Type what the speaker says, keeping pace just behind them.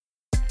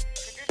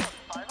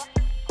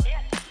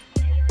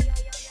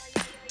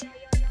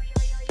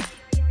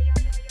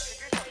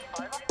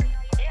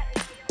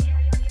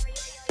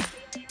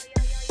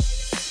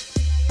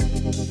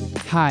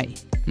Hi,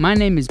 my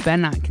name is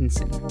Ben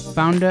Atkinson,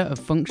 founder of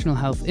Functional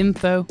Health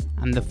Info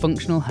and the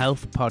Functional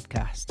Health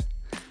Podcast.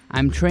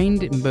 I'm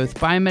trained in both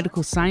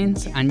biomedical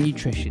science and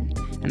nutrition,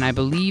 and I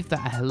believe that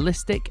a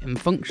holistic and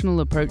functional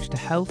approach to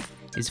health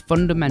is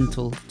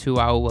fundamental to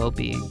our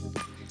well-being.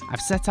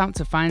 I've set out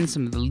to find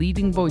some of the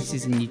leading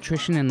voices in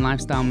nutrition and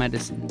lifestyle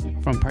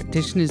medicine, from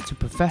practitioners to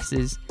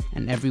professors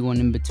and everyone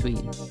in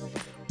between.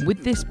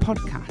 With this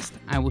podcast,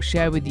 I will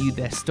share with you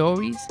their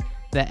stories,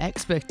 their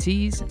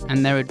expertise,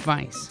 and their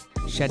advice,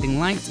 shedding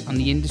light on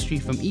the industry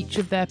from each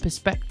of their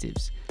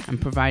perspectives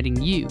and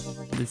providing you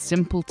with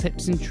simple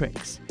tips and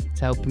tricks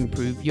to help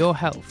improve your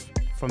health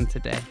from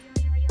today.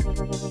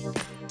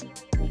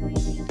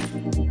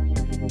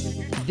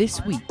 This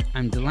week,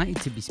 I'm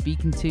delighted to be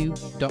speaking to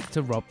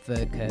Dr. Rob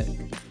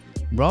Verkerk.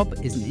 Rob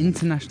is an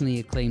internationally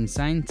acclaimed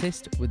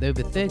scientist with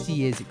over 30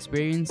 years'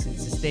 experience in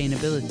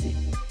sustainability,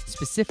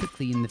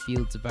 specifically in the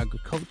fields of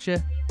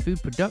agriculture,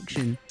 food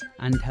production,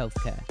 and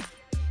healthcare.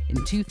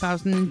 In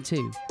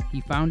 2002,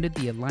 he founded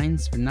the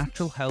Alliance for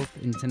Natural Health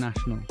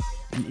International,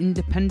 an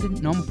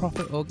independent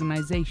non-profit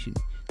organisation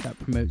that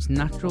promotes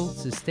natural,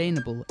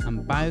 sustainable and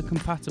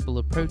biocompatible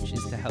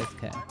approaches to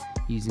healthcare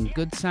using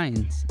good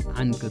science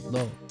and good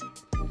law.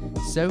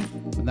 So,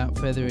 without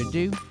further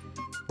ado,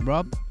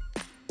 Rob,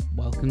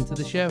 welcome to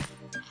the show.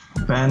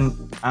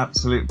 Ben,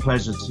 absolute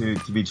pleasure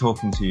to be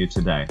talking to you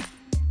today.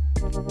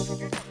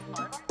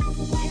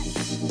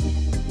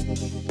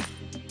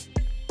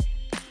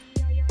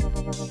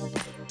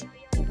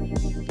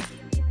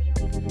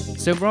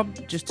 So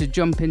Rob, just to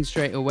jump in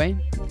straight away,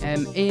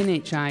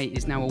 ANHI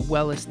is now a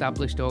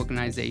well-established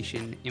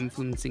organisation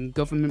influencing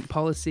government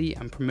policy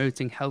and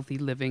promoting healthy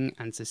living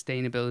and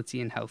sustainability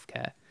in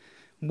healthcare.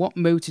 What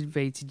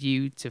motivated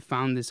you to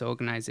found this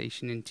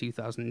organisation in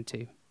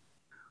 2002?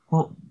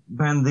 Well,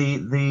 Ben,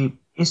 the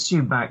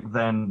issue back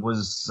then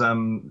was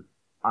I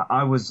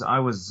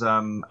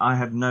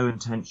had no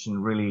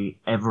intention really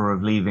ever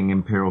of leaving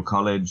Imperial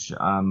College.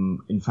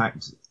 In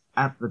fact,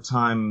 at the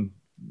time,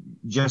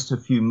 just a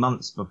few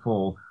months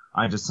before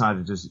I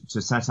decided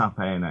to set up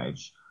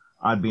ANH,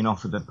 I'd been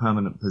offered a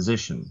permanent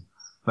position.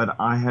 But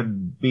I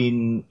had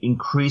been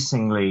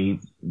increasingly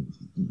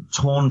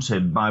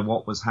taunted by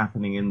what was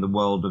happening in the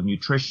world of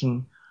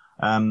nutrition,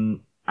 and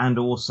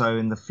also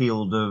in the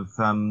field of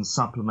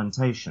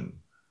supplementation.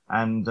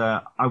 And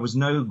I was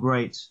no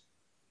great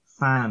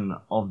fan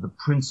of the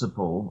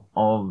principle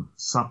of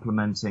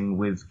supplementing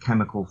with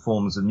chemical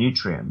forms of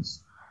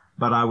nutrients.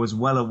 But I was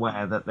well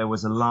aware that there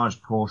was a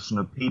large portion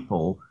of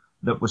people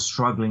that were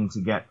struggling to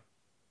get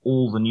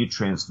all the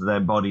nutrients that their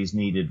bodies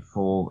needed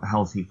for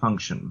healthy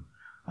function.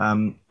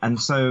 And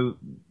so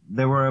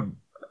there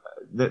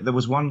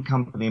was one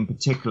company in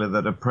particular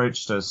that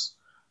approached us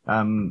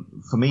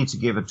for me to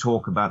give a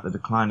talk about the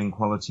declining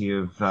quality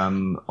of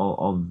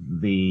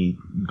the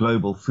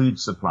global food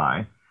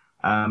supply.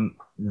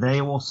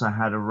 They also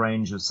had a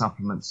range of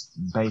supplements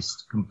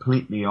based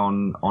completely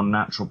on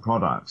natural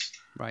products.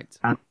 Right.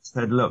 And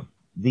said, look,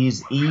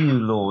 these EU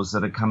laws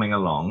that are coming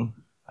along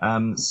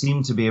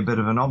seem to be a bit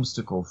of an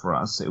obstacle for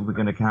us if we're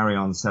going to carry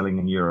on selling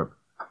in Europe,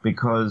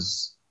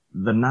 because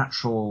the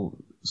natural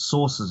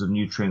sources of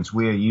nutrients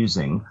we are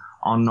using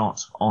are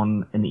not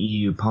on an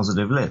EU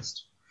positive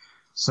list.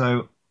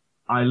 So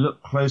I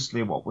looked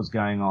closely at what was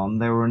going on.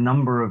 There were a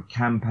number of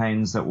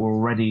campaigns that were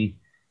already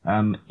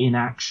in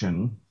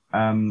action,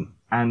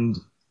 and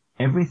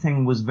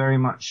everything was very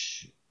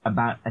much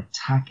about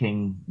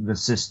attacking the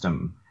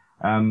system,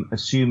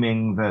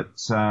 assuming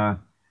that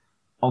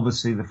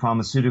obviously the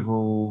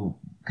pharmaceutical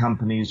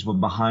companies were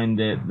behind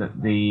it,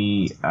 that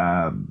the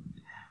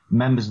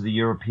members of the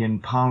European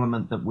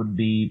Parliament that would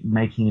be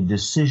making a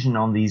decision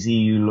on these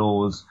EU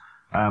laws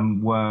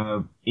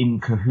were in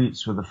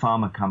cahoots with the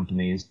pharma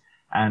companies,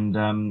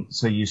 and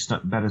so you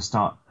better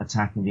start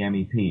attacking the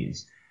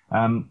MEPs.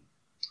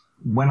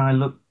 When I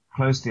looked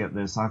closely at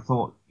this, I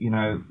thought,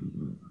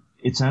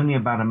 it's only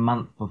about a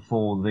month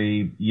before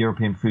the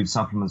European Food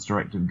Supplements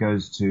Directive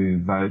goes to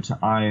vote.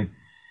 I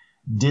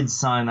did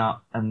sign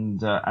up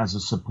and as a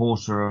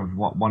supporter of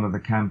one of the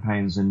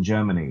campaigns in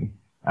Germany,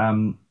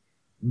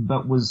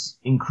 but was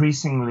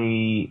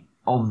increasingly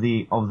of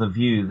the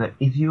view that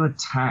if you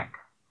attack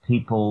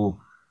people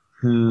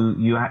who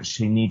you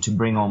actually need to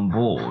bring on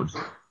board,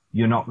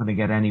 you're not going to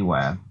get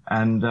anywhere.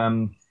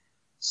 And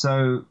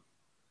so,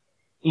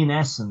 in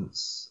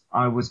essence,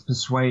 I was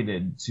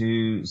persuaded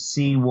to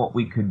see what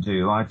we could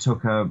do. I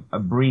took a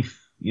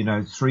brief,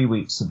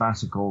 3-week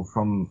sabbatical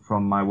from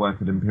my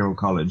work at Imperial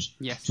College.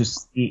 Yes. To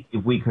see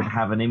if we could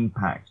have an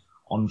impact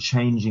on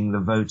changing the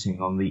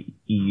voting on the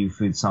EU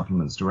Food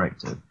Supplements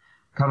Directive.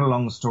 Cut a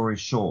long story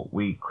short,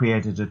 we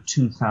created a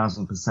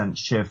 2,000%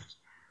 shift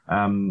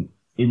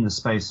in the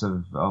space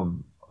of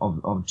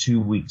 2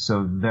 weeks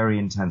of very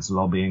intense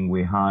lobbying.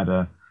 We hired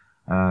a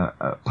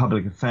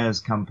public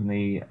affairs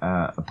company,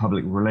 a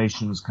public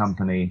relations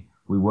company.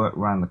 We worked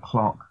around the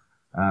clock,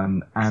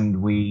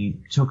 and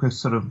we took a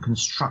sort of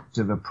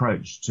constructive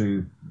approach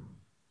to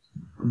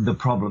the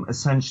problem.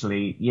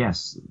 Essentially,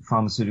 yes,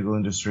 pharmaceutical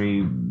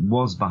industry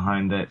was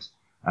behind it.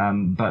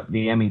 But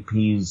the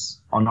MEPs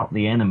are not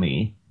the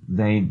enemy.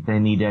 They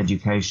need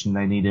education.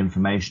 They need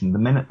information. The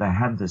minute they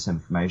had this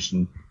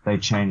information, they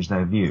changed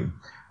their view.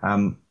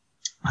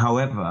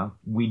 However,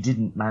 we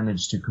didn't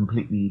manage to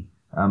completely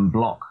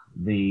block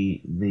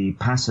the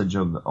passage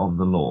of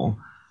the law,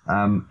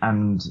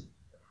 and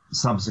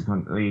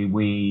subsequently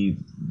we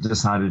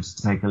decided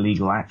to take a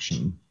legal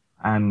action.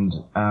 And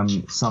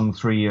some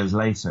 3 years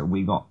later,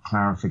 we got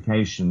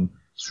clarification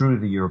through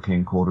the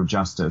European Court of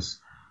Justice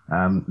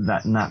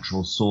that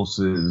natural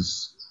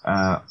sources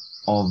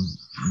of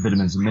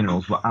vitamins and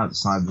minerals were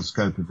outside the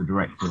scope of the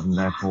directive and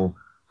therefore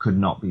could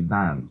not be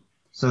banned.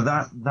 So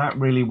that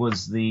really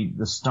was the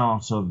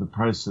start of the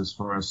process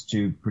for us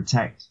to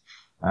protect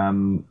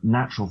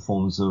natural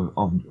forms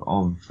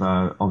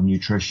of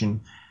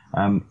nutrition.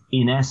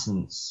 In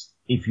essence,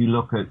 if you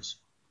look at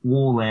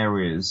all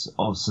areas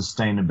of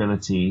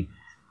sustainability,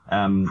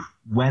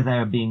 where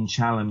they're being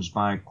challenged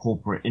by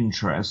corporate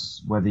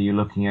interests, whether you're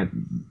looking at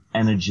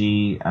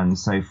energy and,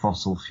 say,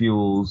 fossil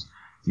fuels,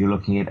 you're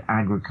looking at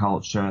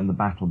agriculture and the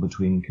battle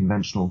between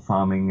conventional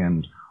farming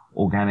and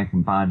organic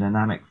and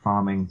biodynamic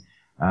farming.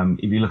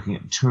 If you're looking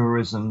at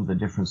tourism, the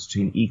difference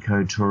between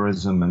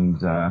ecotourism and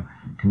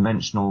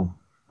conventional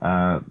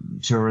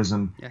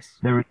tourism, yes,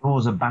 there is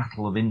always a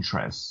battle of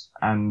interests.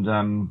 And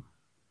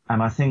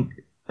I think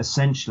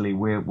essentially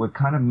we're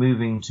kind of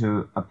moving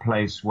to a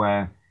place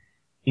where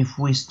if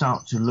we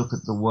start to look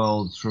at the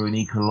world through an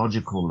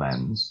ecological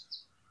lens,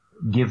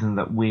 given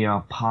that we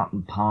are part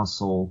and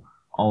parcel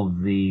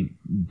of the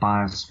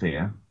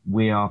biosphere,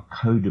 we are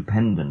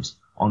codependent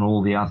on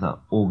all the other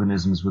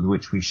organisms with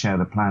which we share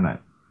the planet,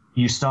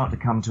 you start to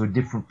come to a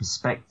different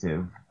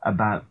perspective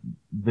about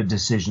the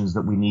decisions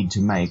that we need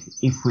to make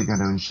if we're going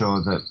to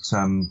ensure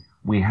that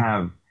we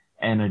have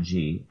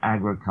energy,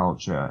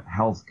 agriculture,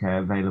 healthcare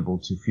available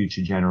to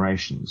future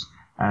generations.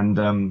 And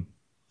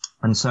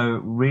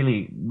so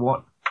really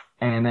what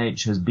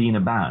ANH has been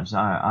about,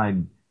 I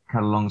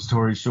cut a long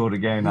story short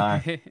again,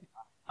 I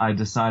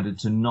decided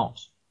to not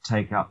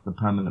take up the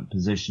permanent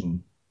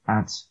position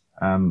at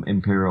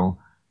Imperial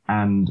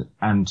and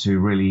to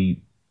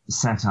really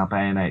set up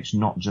ANH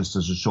not just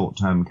as a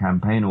short-term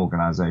campaign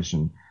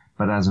organization,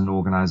 but as an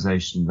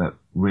organization that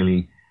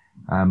really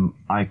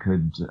I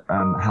could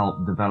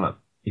help develop,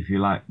 if you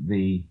like,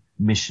 the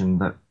mission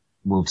that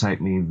will take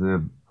me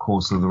the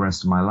course of the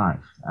rest of my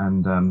life,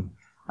 and then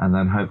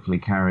hopefully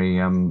carry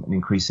an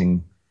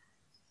increasing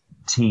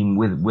team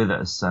with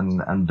us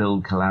and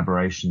build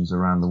collaborations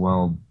around the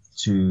world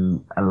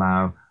to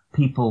allow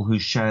people who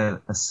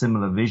share a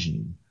similar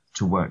vision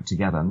to work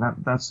together. And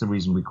that's the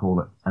reason we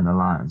call it an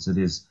alliance. It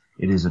is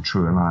a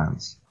true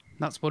alliance.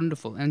 That's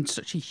wonderful, and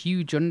such a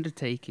huge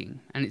undertaking.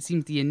 And it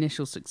seems the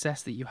initial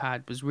success that you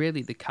had was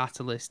really the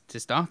catalyst to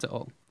start it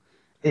all.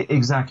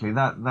 Exactly.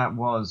 That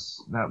was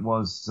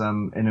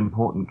an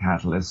important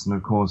catalyst. And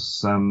of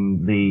course,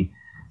 the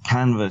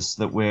canvas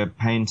that we're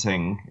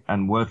painting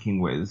and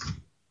working with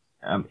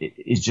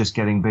is just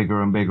getting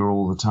bigger and bigger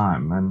all the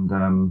time. And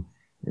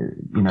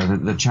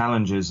the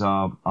challenges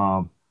are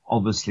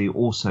obviously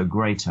also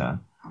greater,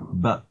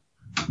 but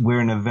we're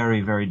in a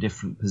very, very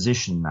different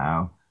position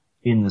now,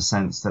 in the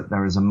sense that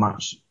there is a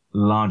much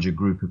larger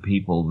group of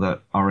people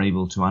that are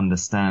able to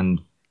understand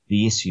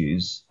the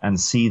issues and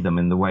see them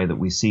in the way that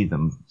we see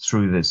them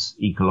through this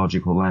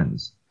ecological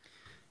lens.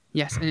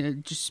 Yes,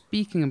 and just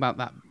speaking about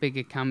that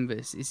bigger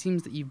canvas, it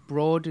seems that you've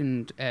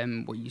broadened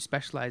what you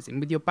specialise in.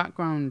 With your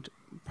background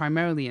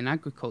primarily in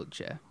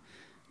agriculture,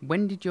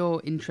 when did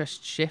your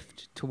interest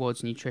shift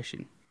towards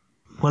nutrition?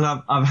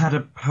 Well, I've had a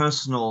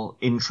personal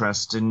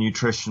interest in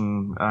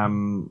nutrition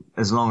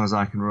as long as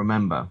I can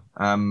remember.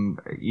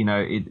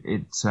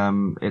 It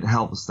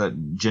helps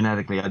that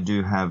genetically I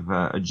do have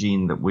a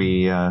gene that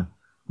we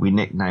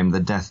nicknamed the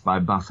death by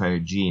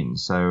buffet gene.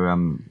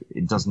 So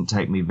it doesn't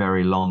take me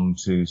very long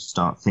to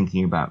start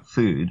thinking about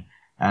food.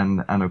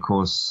 And of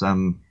course,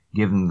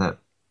 given that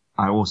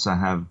I also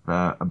have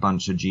a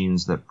bunch of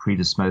genes that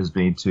predispose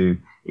me to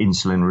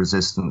insulin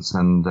resistance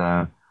and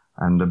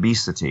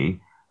obesity,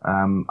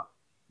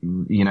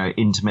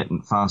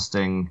 intermittent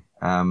fasting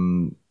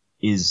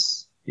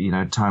is,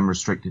 time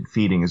restricted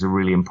feeding is a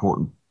really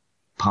important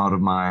part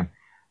of my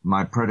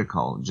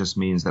protocol. It just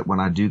means that when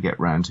I do get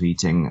round to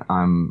eating,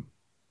 I'm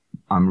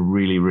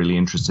really, really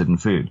interested in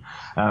food.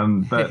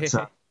 But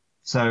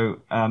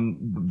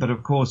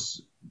of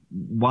course,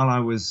 while I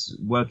was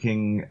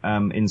working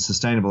in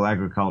sustainable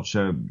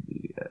agriculture,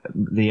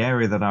 the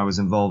area that I was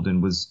involved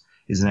in is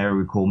an area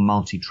we call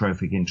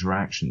multi-trophic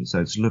interaction.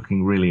 So it's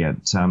looking really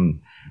at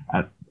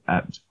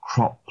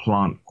crop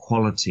plant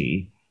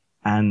quality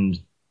and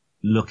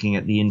looking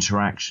at the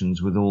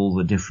interactions with all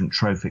the different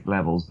trophic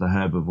levels, the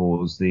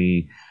herbivores,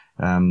 the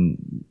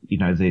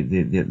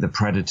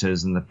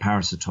predators and the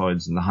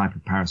parasitoids and the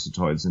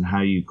hyperparasitoids, and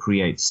how you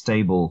create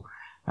stable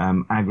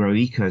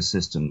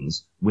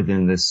agroecosystems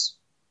within this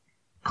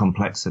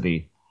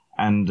complexity.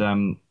 And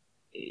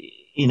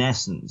in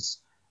essence,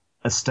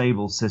 a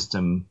stable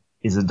system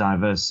is a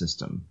diverse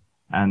system.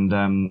 And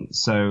I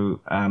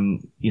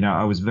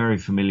was very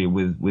familiar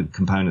with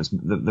components.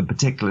 The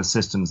particular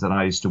systems that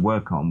I used to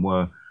work on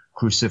were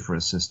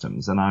cruciferous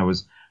systems, and I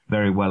was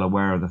very well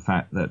aware of the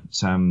fact that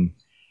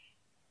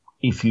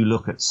if you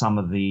look at some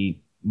of the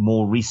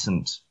more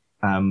recent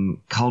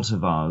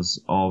cultivars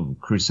of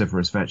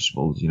cruciferous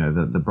vegetables,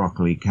 the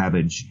broccoli,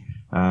 cabbage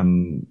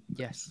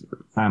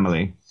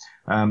family,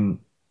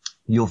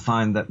 you'll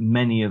find that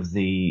many of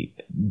the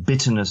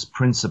bitterness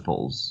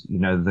principles,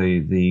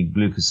 the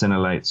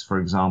glucosinolates, for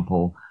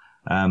example,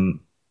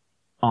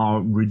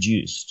 are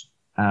reduced.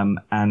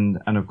 And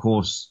of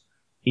course,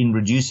 in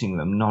reducing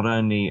them, not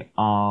only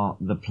are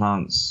the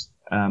plants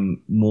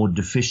more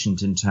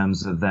deficient in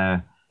terms of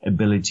their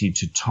ability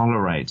to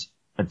tolerate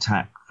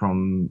attack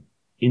from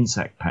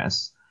insect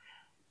pests,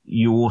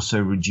 you also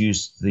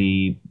reduce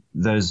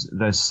those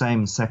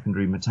same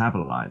secondary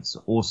metabolites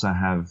also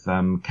have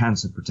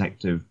cancer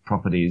protective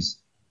properties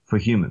for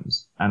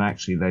humans, and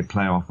actually they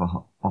play off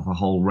a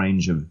whole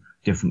range of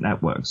different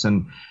networks.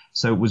 And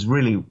so it was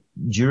really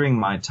during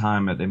my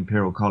time at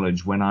Imperial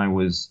College when I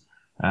was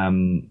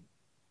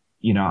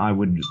I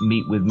would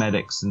meet with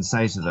medics and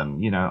say to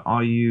them,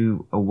 are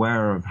you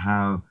aware of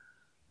how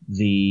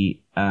the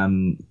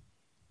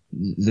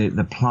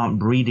plant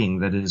breeding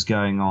that is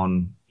going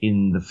on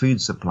in the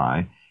food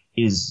supply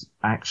is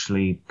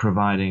actually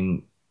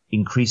providing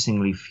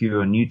increasingly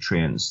fewer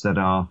nutrients that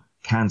are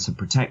cancer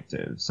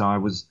protective. So I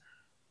was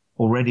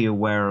already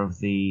aware of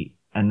the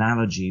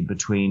analogy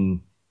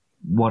between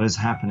what is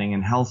happening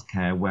in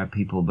healthcare, where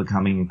people are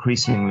becoming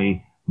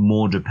increasingly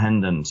more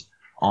dependent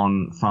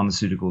on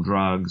pharmaceutical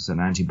drugs and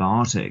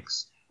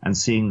antibiotics, and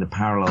seeing the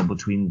parallel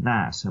between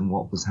that and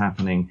what was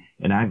happening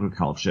in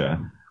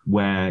agriculture,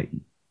 where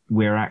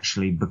we're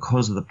actually,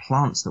 because of the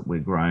plants that we're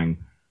growing,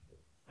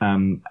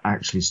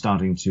 actually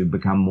starting to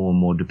become more and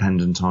more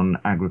dependent on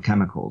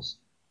agrochemicals.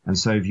 And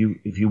so if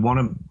you want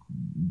to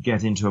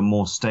get into a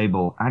more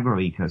stable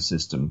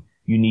agroecosystem,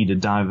 you need a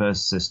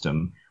diverse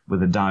system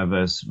with a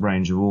diverse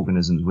range of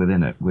organisms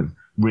within it, with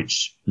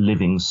rich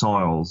living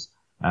soils,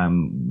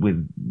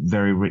 with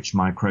very rich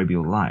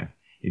microbial life.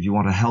 If you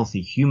want a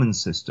healthy human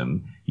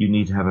system, you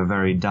need to have a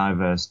very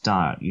diverse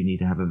diet. You need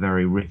to have a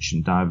very rich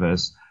and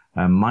diverse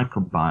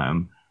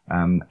microbiome,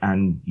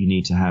 and you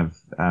need to have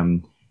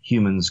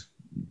humans,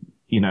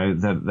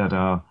 that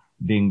are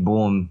being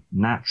born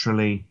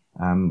naturally.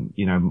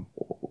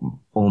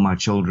 All my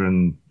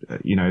children,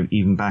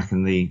 even back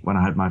when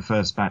I had my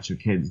first batch of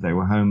kids, they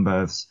were home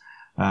births,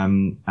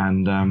 and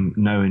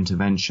no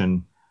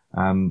intervention,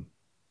 and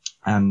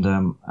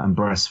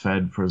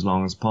breastfed for as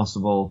long as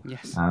possible.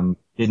 Yes.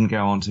 Didn't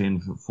go on to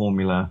infant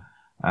formula.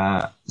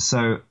 I've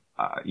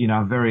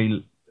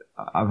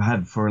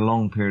had for a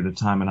long period of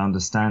time an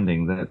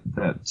understanding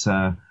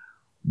that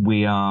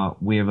we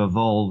have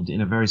evolved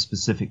in a very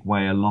specific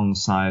way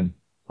alongside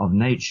of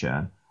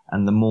nature,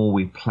 and the more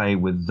we play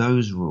with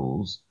those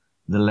rules,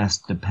 the less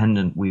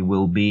dependent we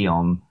will be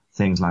on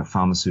things like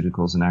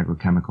pharmaceuticals and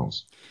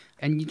agrochemicals.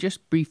 And you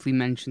just briefly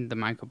mentioned the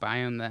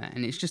microbiome there,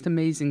 and it's just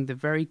amazing the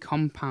very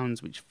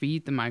compounds which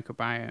feed the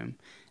microbiome,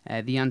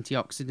 the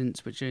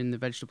antioxidants which are in the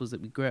vegetables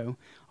that we grow,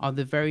 are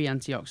the very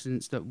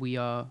antioxidants that we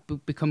are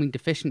becoming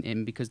deficient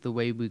in because of the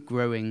way we're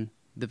growing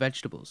the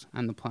vegetables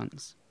and the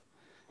plants.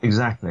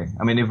 Exactly.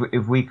 I mean,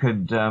 if we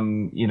could,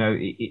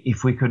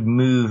 if we could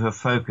move a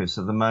focus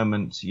at the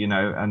moment, and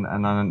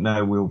I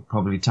know we'll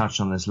probably touch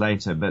on this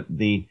later, but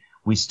we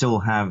still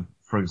have,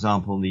 for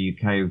example, in the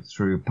UK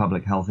through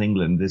Public Health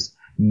England, this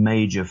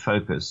major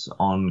focus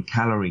on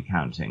calorie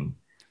counting.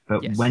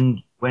 But yes.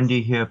 When do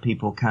you hear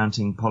people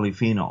counting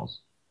polyphenols?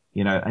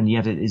 And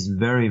yet it is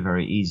very,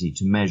 very easy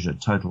to measure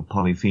total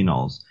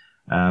polyphenols.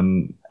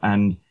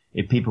 And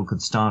if people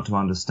could start to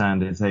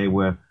understand, if they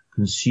were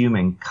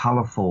consuming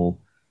colorful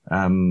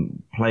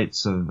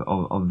plates of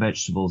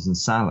vegetables and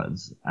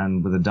salads,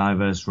 and with a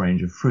diverse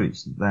range of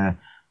fruits, their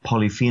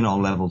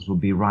polyphenol levels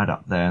would be right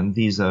up there. And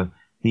these are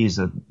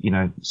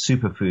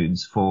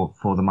superfoods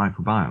for the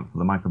microbiome, for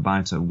the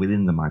microbiota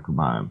within the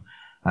microbiome.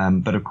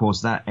 But of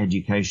course, that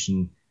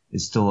education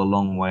is still a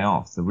long way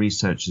off. The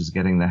researchers are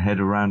getting their head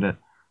around it.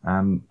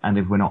 And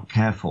if we're not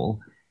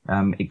careful,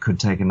 it could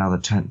take another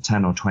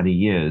 10 or 20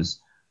 years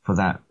for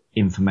that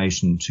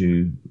information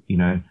to,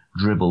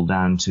 dribble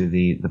down to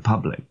the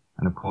public.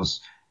 And of course,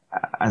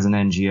 as an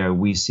NGO,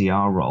 we see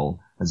our role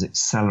as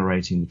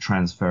accelerating the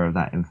transfer of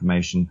that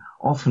information,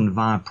 often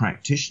via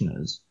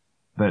practitioners,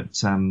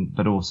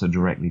 but also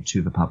directly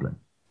to the public.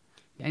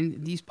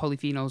 And these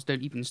polyphenols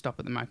don't even stop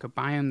at the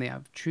microbiome. They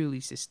have truly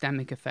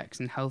systemic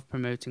effects and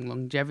health-promoting,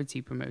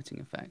 longevity-promoting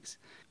effects.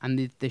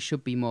 And there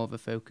should be more of a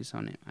focus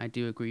on it. I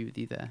do agree with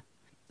you there.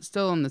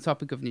 Still on the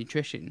topic of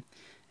nutrition,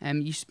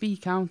 you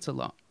speak out a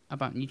lot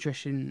about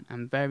nutrition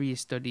and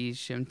various studies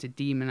shown to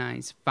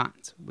demonize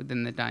fat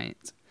within the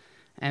diet.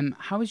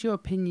 How has your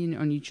opinion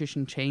on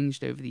nutrition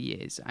changed over the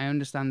years? I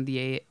understand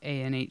the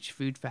ANH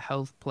Food for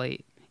Health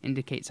plate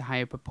indicates a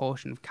higher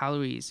proportion of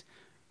calories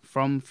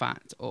from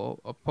fat, or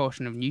a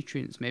portion of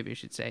nutrients, maybe I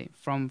should say,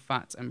 from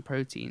fat and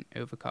protein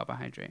over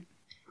carbohydrate.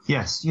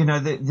 Yes,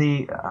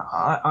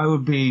 I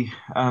would be,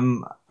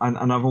 and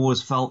I've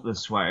always felt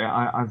this way.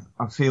 I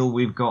feel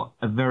we've got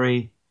a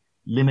very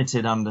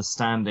limited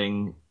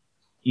understanding,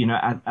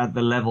 at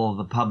the level of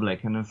the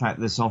public, and in fact,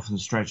 this often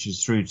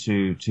stretches through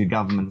to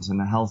government and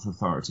the health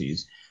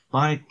authorities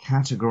by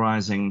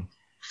categorizing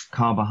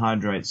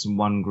carbohydrates in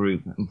one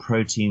group and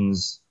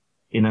proteins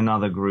in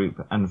another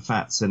group and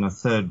fats in a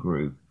third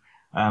group.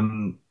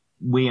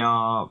 We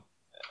are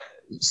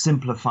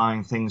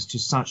simplifying things to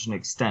such an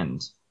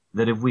extent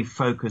that if we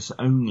focus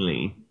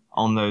only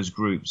on those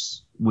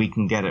groups, we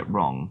can get it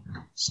wrong.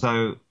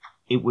 So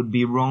it would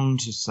be wrong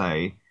to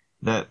say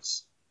that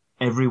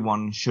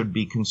everyone should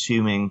be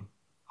consuming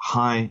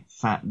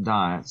high-fat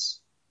diets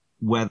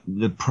where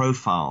the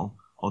profile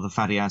of the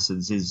fatty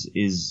acids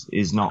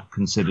is not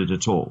considered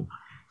at all.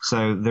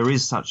 So there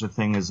is such a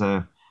thing as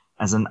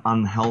an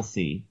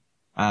unhealthy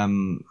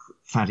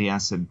fatty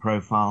acid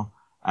profile,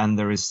 and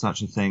there is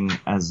such a thing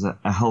as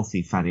a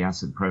healthy fatty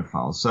acid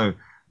profile. So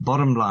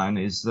bottom line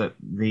is that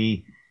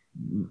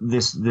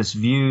this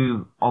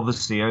view,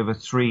 obviously over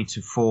 3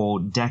 to 4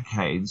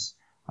 decades,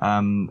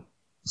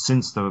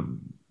 since the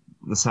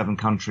 7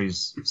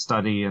 countries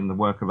study and the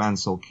work of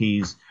Ansel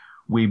Keys,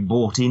 we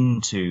bought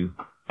into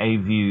a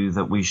view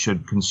that we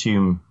should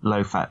consume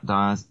low-fat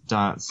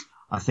diets.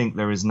 I think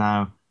there is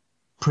now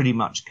pretty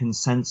much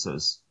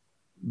consensus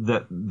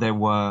that there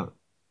were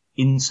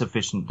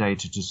insufficient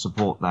data to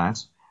support that.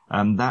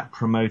 That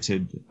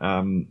promoted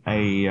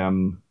a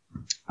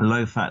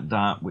low-fat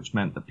diet, which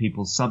meant that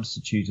people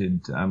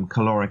substituted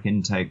caloric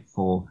intake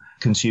for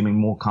consuming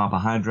more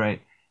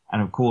carbohydrate.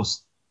 And of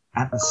course,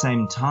 at the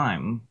same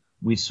time,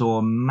 we saw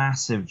a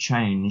massive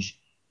change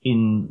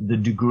in the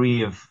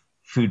degree of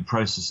food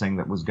processing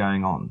that was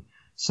going on.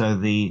 So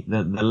the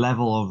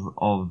level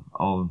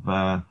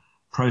of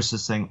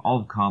processing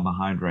of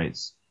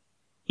carbohydrates,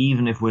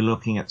 even if we're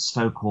looking at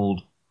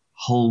so-called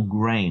whole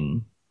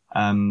grain,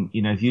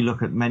 if you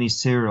look at many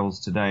cereals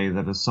today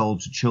that are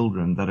sold to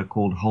children that are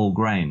called whole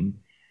grain,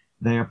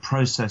 they are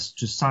processed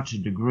to such a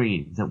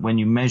degree that when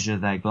you measure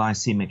their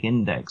glycemic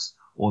index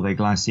or their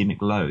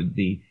glycemic load,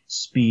 the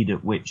speed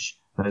at which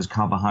those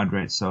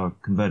carbohydrates are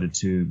converted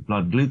to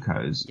blood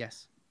glucose,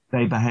 yes,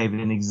 they behave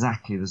in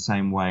exactly the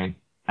same way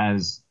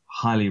as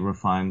highly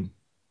refined,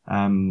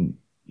 highly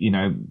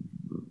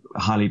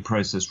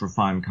processed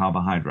refined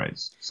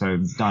carbohydrates. So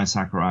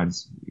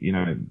disaccharides,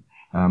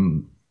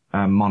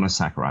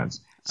 monosaccharides.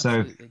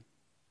 Absolutely.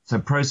 So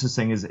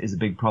processing is a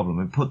big problem.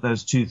 And put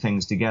those two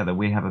things together,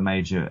 we have a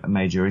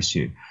major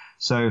issue.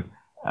 So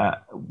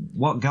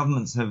what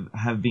governments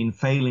have been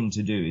failing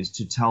to do is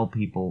to tell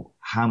people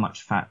how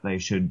much fat they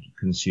should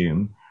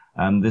consume.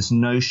 This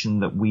notion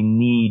that we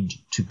need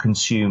to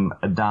consume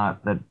a diet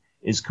that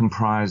is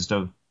comprised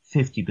of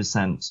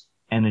 50%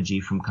 energy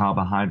from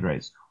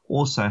carbohydrates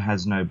also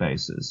has no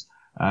basis.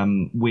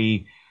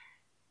 We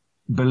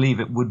believe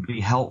it would be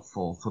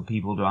helpful for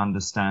people to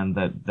understand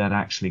that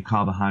actually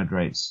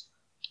carbohydrates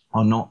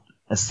are not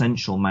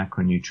essential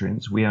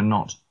macronutrients. We are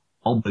not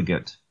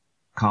obligate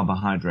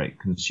carbohydrate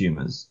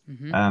consumers.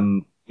 Mm-hmm.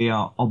 We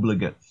are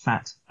obligate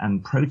fat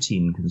and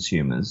protein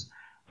consumers.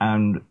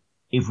 And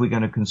if we're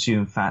going to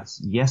consume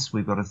fats, yes,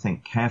 we've got to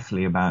think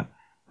carefully about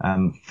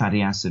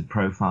fatty acid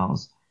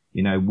profiles.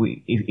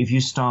 If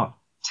you start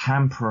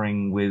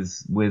tampering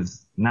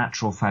with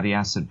natural fatty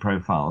acid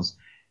profiles,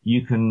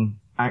 you can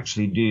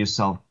actually do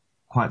yourself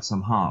quite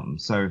some harm.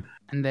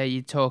 And there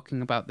you're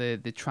talking about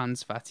the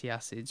trans fatty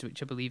acids,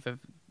 which I believe have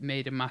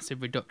made a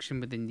massive reduction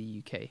within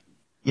the UK.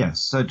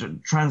 Yes, so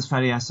trans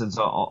fatty acids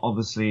are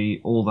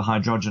obviously, all the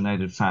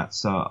hydrogenated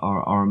fats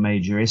are a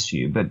major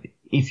issue. But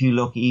if you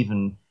look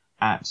even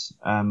at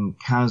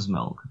cow's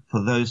milk,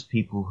 for those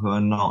people who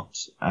are not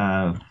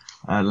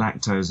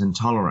lactose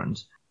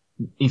intolerant,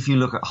 if you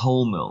look at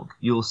whole milk,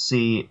 you'll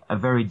see a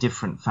very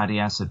different fatty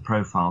acid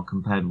profile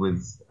compared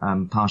with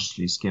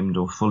partially skimmed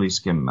or fully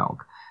skimmed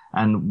milk.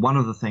 And one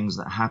of the things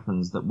that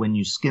happens that when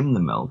you skim the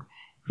milk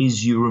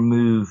is you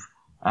remove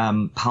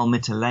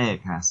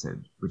palmitoleic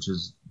acid, which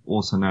is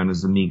also known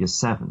as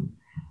omega-7.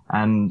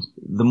 And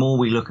the more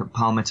we look at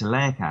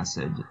palmitoleic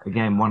acid,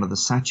 again, one of the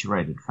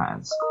saturated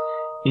fats,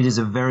 it is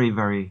a very,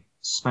 very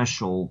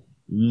special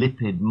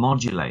lipid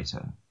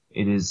modulator.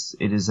 It is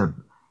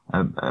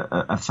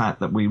a fat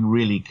that we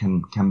really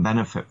can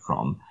benefit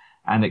from,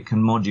 and it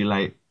can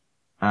modulate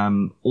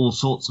all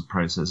sorts of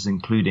processes,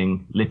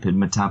 including lipid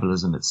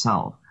metabolism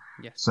itself.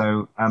 Yes.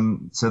 So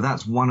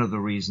that's one of the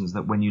reasons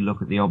that when you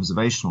look at the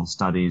observational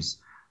studies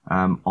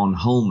on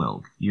whole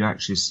milk, you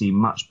actually see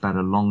much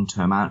better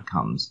long-term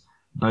outcomes,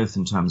 both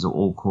in terms of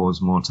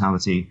all-cause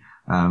mortality,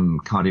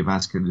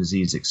 cardiovascular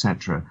disease,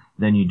 etc.,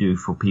 than you do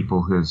for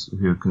people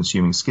who are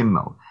consuming skim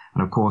milk.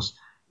 And of course,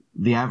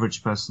 the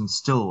average person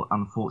still,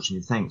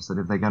 unfortunately, thinks that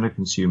if they're going to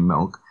consume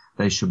milk,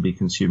 they should be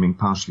consuming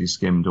partially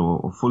skimmed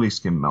or fully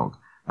skimmed milk,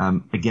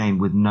 again,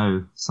 with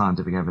no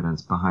scientific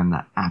evidence behind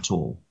that at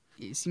all.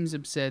 It seems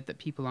absurd that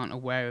people aren't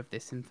aware of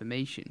this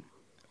information.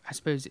 I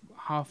suppose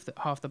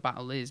half the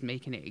battle is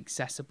making it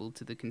accessible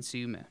to the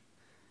consumer.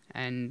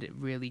 and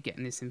really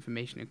getting this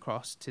information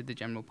across to the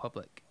general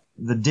public?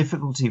 The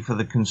difficulty for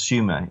the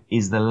consumer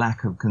is the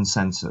lack of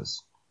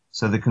consensus.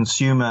 So the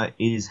consumer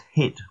is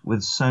hit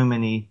with so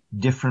many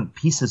different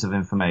pieces of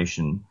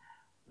information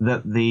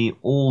that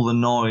all the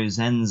noise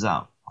ends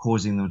up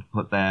causing them to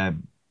put their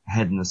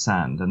head in the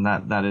sand, and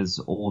that is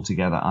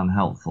altogether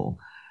unhelpful.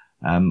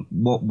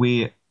 What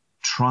we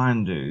try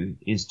and do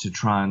is to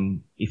try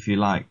and, if you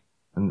like,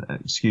 and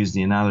excuse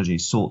the analogy,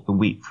 sort the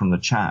wheat from the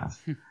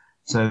chaff,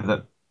 so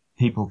that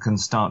people can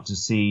start to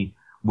see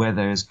where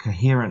there is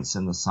coherence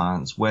in the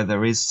science, where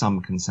there is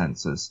some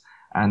consensus.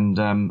 And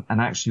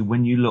actually,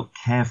 when you look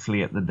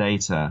carefully at the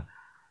data,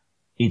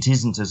 it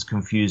isn't as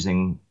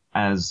confusing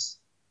as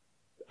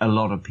a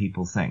lot of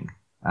people think.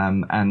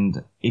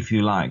 And if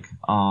you like,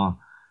 our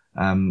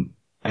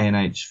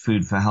ANH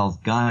Food for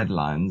Health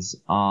guidelines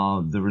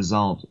are the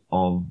result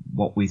of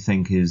what we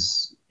think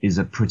is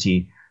a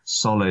pretty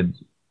solid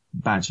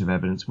batch of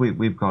evidence.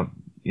 We've got,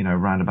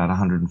 around about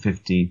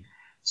 150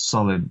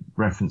 solid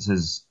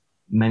references,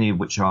 many of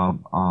which are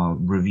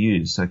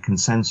reviews, so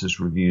consensus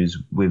reviews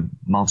with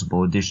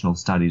multiple additional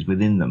studies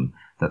within them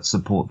that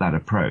support that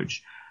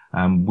approach.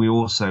 We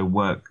also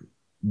work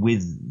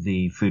with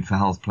the Food for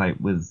Health plate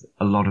with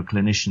a lot of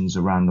clinicians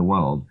around the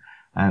world.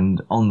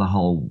 And on the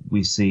whole,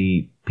 we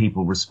see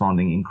people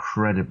responding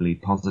incredibly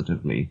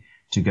positively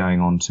to going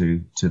on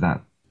to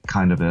that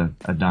kind of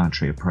a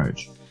dietary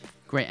approach.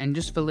 Great. And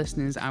just for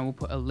listeners, I will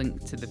put a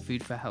link to the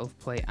Food for Health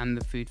plate and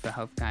the Food for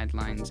Health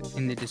guidelines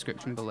in the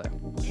description below.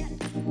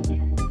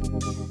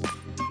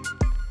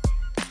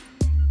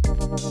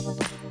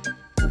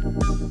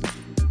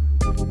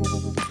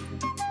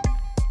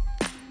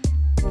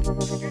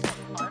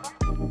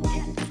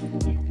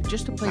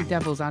 Just to play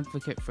devil's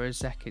advocate for a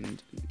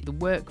second, the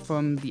work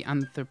from the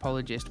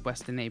anthropologist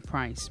Weston A.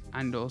 Price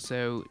and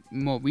also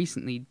more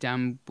recently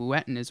Dan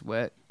Buettner's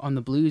work on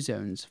the blue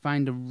zones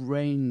find a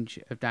range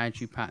of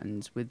dietary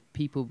patterns with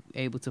people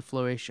able to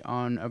flourish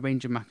on a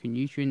range of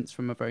macronutrients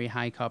from a very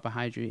high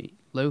carbohydrate,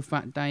 low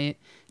fat diet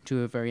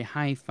to a very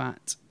high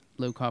fat,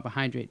 low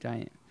carbohydrate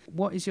diet.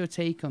 What is your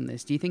take on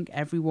this? Do you think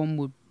everyone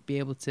would be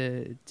able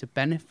to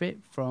benefit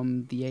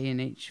from the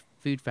ANH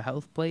Food for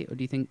Health plate, or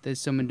do you think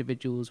there's some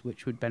individuals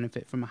which would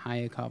benefit from a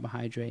higher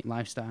carbohydrate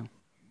lifestyle?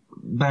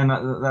 Ben,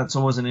 that's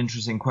always an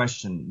interesting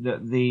question.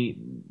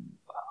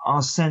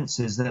 Our sense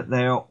is that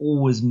there are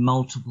always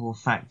multiple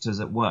factors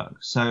at work.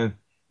 So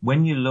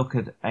when you look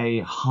at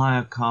a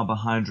higher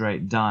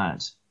carbohydrate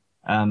diet,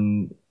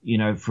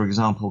 for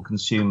example,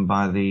 consumed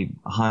by the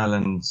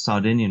Highland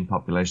Sardinian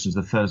populations,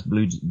 the first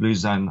blue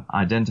zone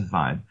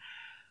identified,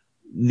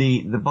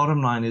 the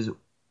bottom line is,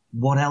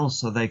 what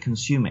else are they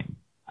consuming?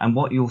 And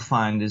what you'll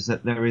find is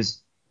that there is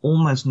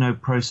almost no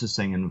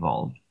processing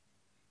involved.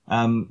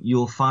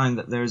 You'll find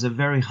that there is a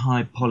very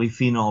high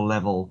polyphenol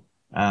level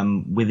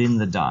within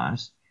the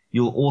diet.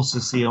 You'll also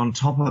see on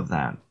top of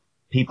that,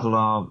 people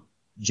are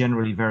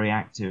generally very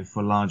active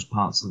for large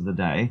parts of the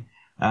day.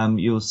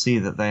 You'll see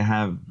that they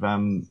have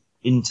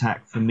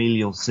intact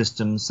familial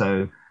systems,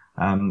 so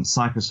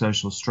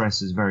psychosocial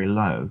stress is very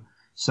low.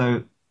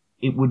 So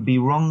it would be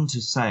wrong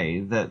to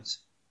say that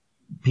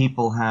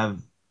people have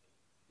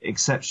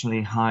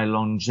exceptionally high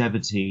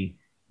longevity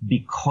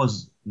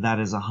because that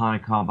is a high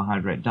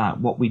carbohydrate diet.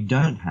 What we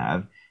don't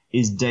have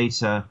is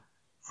data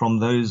from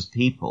those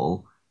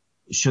people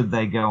should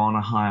they go on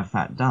a higher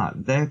fat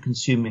diet. They're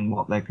consuming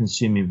what they're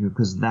consuming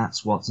because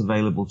that's what's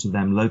available to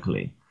them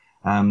locally.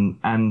 One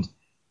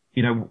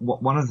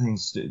of the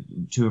things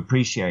to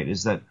appreciate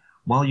is that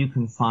while you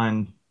can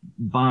find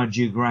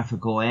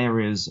biogeographical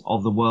areas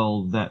of the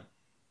world that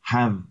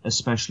have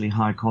especially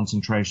high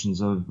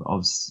concentrations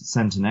of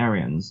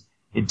centenarians,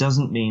 it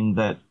doesn't mean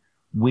that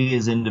we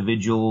as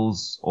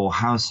individuals or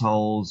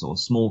households or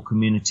small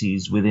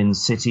communities within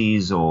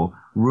cities or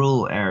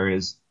rural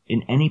areas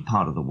in any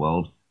part of the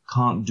world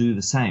can't do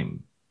the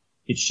same.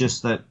 It's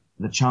just that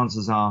the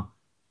chances are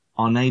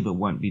our neighbor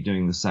won't be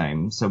doing the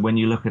same. So when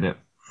you look at it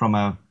from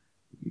a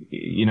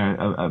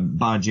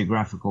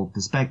biogeographical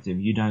perspective,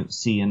 you don't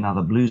see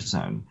another blue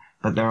zone.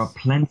 But there are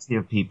plenty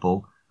of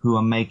people who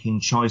are making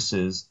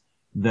choices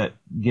that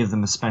give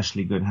them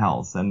especially good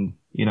health. And,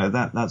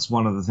 that's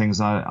one of the things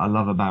I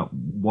love about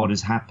what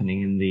is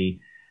happening in the,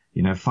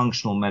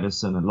 functional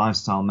medicine and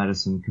lifestyle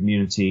medicine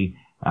community,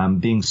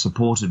 being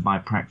supported by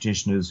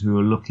practitioners who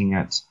are looking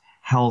at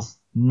health,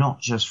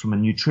 not just from a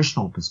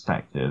nutritional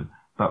perspective,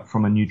 but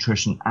from a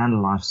nutrition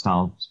and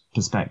lifestyle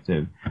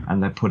perspective.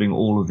 And they're putting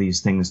all of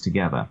these things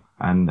together.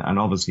 And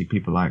obviously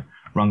people like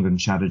Rangan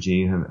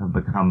Chatterjee have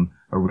become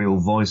a real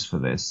voice for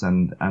this.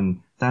 And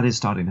that is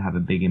starting to have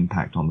a big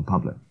impact on the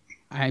public.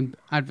 I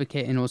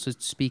advocate and also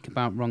speak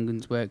about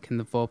Rangan's work in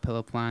the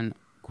 4-pillar plan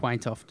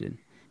quite often.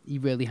 He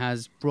really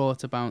has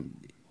brought about,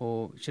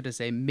 or should I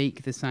say,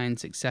 make the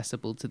science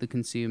accessible to the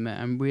consumer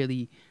and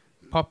really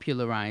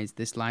popularize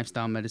this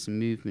lifestyle medicine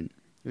movement,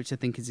 which I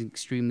think is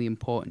extremely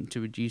important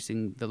to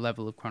reducing the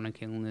level of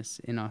chronic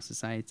illness in our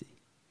society.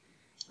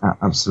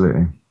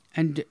 Absolutely.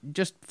 And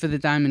just for the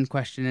diamond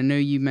question, I know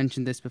you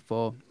mentioned this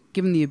before,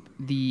 given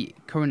the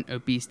current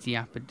obesity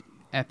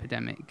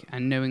epidemic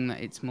and knowing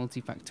that it's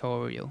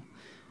multifactorial,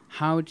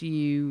 how do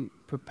you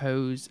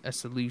propose a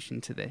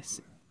solution to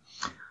this?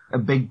 A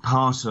big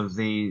part of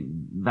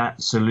that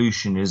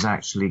solution is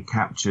actually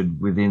captured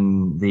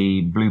within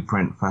the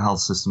Blueprint for Health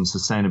System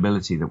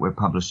Sustainability that we're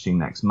publishing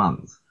next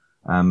month.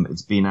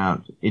 It's been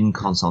out in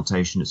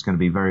consultation. It's going to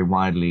be very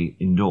widely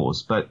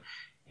endorsed. But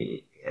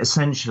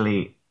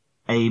essentially,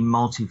 a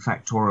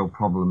multifactorial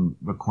problem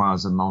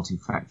requires a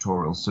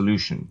multifactorial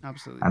solution.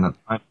 Absolutely.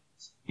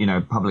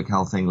 And, Public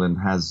Health England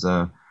has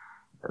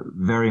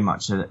very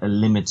much a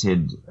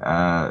limited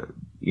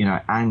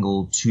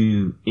angle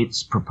to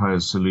its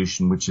proposed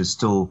solution, which is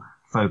still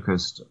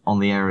focused on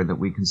the area that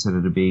we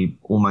consider to be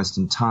almost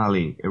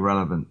entirely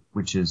irrelevant,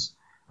 which is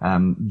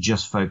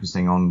just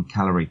focusing on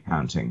calorie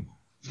counting.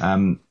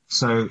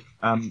 So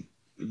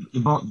the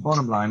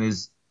bottom line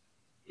is,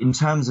 in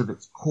terms of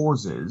its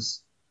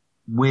causes,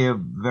 we're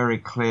very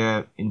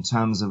clear in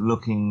terms of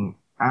looking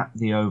at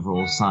the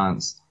overall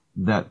science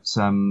that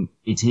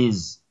it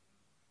is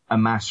a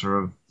matter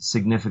of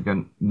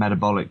significant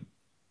metabolic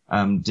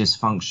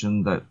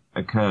dysfunction that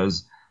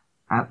occurs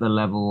at the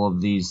level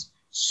of these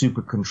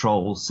super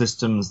control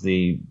systems,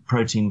 the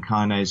protein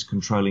kinase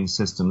controlling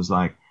systems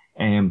like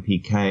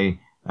AMPK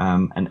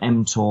and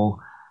mTOR,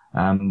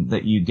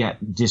 that you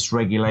get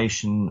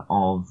dysregulation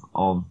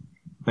of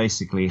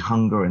basically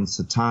hunger and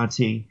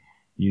satiety.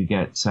 You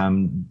get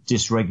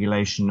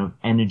dysregulation of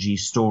energy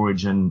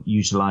storage and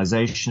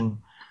utilization,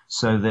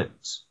 so that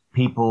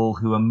people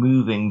who are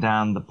moving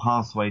down the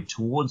pathway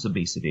towards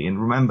obesity,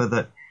 and remember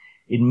that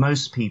in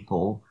most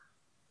people,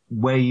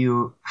 where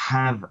you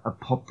have a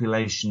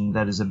population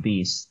that is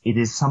obese, it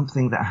is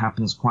something that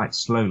happens quite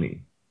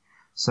slowly.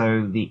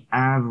 So the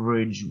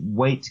average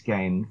weight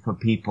gain for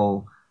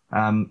people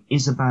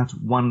is about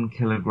 1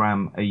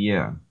 kilogram a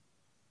year.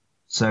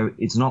 So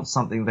it's not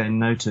something they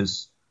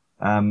notice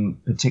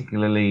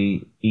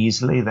particularly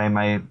easily. They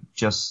may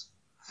just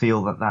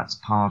feel that that's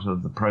part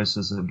of the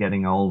process of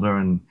getting older.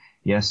 And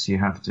yes, you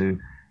have to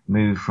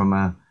move from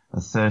a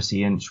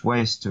 30-inch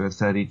waist to a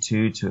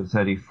 32 to a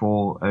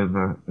 34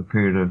 over a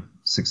period of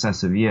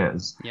successive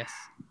years. Yes.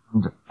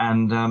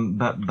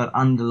 But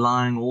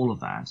underlying all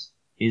of that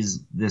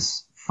is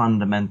this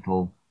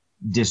fundamental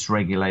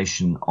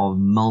dysregulation of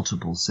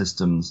multiple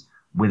systems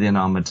within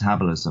our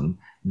metabolism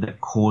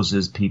that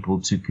causes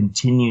people to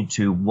continue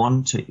to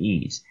want to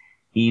eat,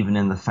 even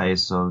in the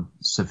face of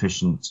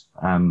sufficient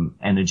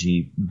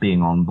energy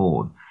being on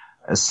board.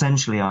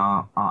 Essentially,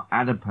 our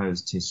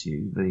adipose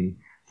tissue, the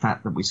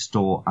fat that we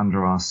store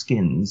under our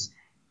skins,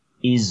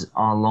 is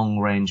our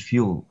long-range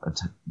fuel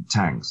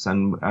tanks,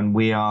 and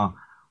we are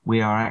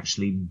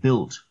actually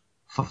built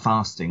for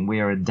fasting. We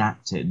are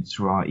adapted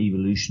through our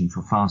evolution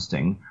for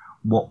fasting.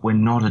 What we're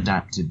not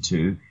adapted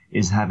to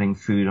is having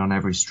food on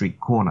every street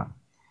corner.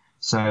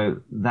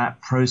 So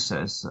that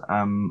process,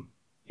 I'm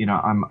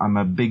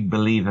a big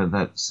believer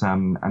that,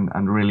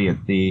 and really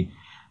at the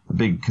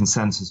big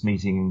consensus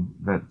meeting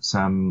that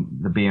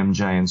the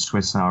BMJ and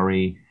Swiss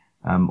RE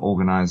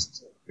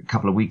organized a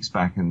couple of weeks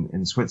back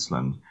in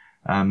Switzerland,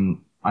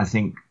 I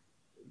think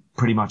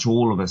pretty much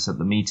all of us at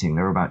the meeting,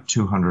 there were about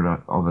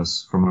 200 of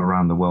us from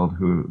around the world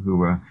who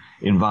were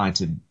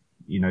invited,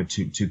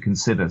 to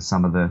consider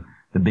some of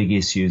the big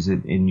issues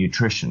in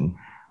nutrition.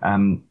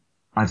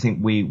 I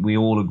think we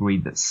all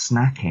agreed that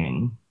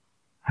snacking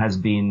has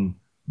been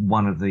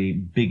one of the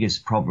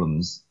biggest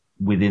problems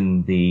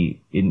within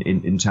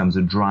in terms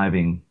of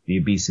driving the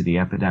obesity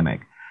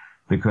epidemic,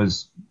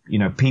 because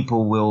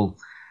people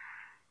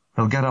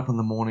they'll get up in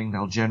the morning,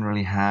 they'll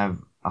generally have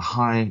a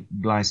high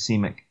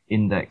glycemic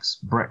index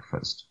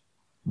breakfast.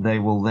 They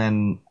will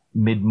then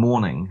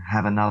mid-morning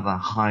have another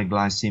high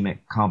glycemic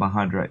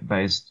carbohydrate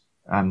based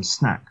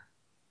snack.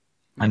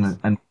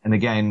 And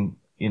again,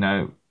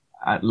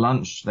 at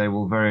lunch, they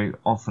will very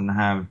often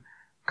have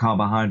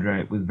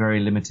carbohydrate with very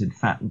limited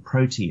fat and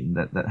protein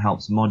that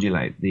helps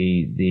modulate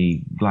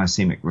the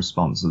glycemic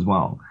response as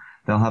well.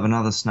 They'll have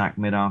another snack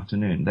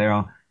mid-afternoon. They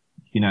are,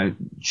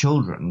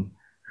 children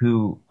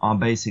who are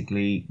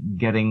basically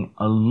getting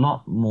a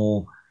lot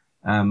more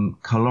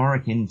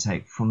caloric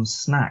intake from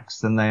snacks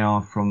than they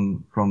are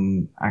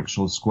from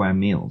actual square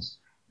meals.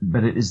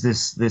 But it is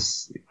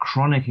this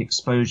chronic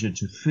exposure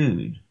to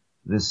food,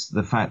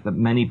 the fact that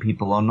many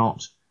people are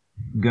not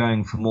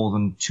going for more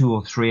than 2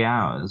 or 3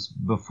 hours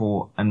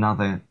before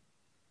another,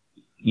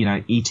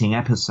 eating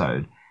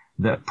episode,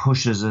 that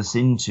pushes us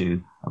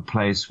into a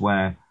place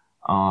where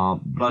our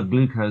blood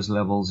glucose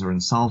levels are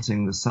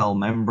insulting the cell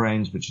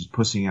membranes, which is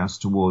pushing us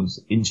towards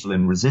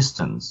insulin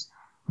resistance,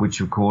 which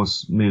of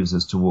course moves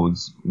us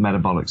towards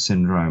metabolic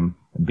syndrome,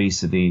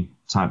 obesity,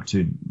 type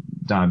 2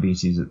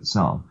 diabetes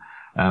itself.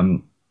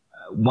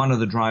 One of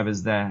the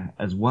drivers there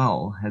as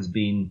well has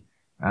been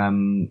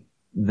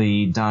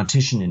the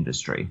dietitian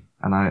industry.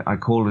 And I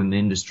call it an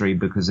industry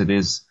because it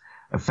is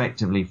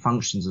effectively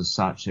functions as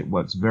such. It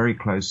works very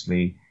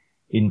closely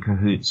in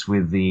cahoots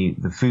with the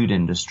food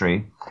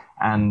industry.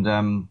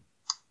 And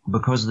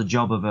because the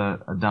job of a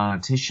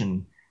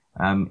dietitian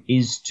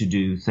is to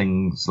do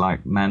things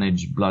like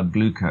manage blood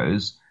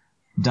glucose,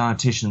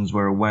 dietitians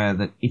were aware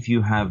that if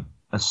you have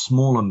a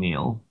smaller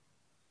meal,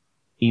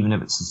 even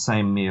if it's the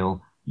same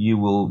meal, you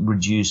will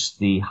reduce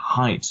the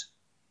height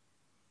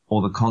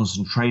or the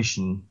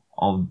concentration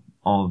of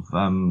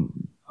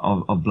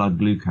blood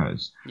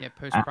glucose. Yeah,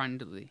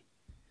 postprandially.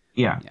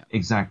 Yeah,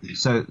 exactly.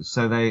 So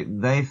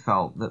they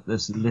felt that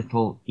this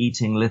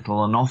eating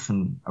little and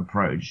often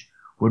approach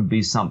would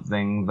be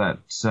something that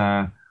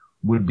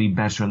would be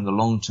better in the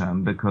long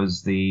term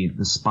because the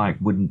spike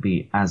wouldn't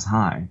be as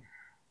high.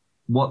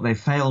 What they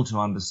failed to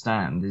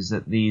understand is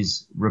that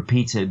these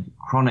repeated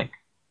chronic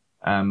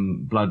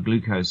blood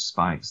glucose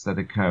spikes that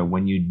occur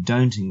when you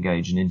don't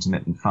engage in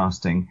intermittent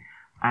fasting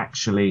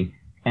actually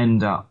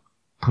end up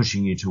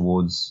pushing you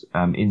towards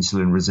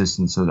insulin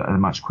resistance at a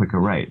much quicker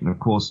rate. And of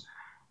course,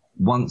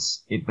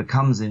 once it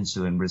becomes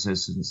insulin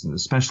resistance, and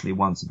especially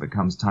once it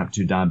becomes type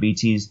 2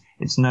 diabetes,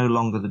 it's no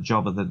longer the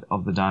job of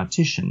the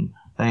dietitian.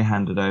 They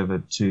hand it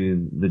over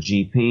to the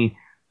GP,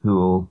 who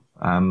will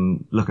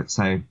look at,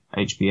 say,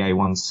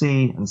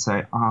 HbA1c and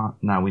say,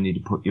 now we need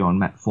to put you on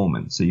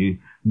metformin. So you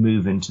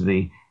move into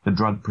the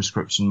drug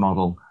prescription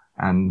model,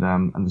 and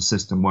the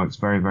system works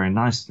very, very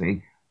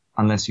nicely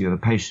unless you're the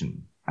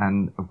patient.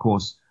 And of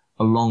course,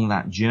 along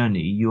that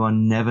journey, you are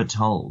never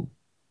told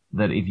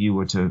that if you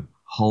were to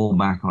hold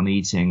back on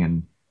eating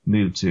and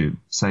move to,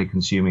 say,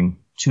 consuming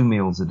 2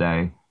 meals a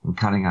day and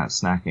cutting out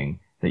snacking,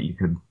 that you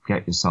could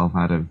get yourself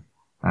out of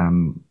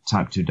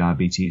type 2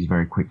 diabetes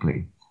very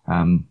quickly.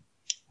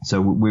 So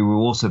we were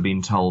also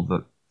being told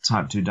that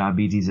type 2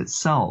 diabetes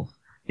itself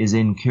is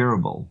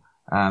incurable.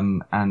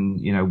 And,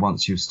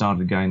 once you've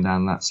started going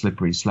down that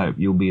slippery slope,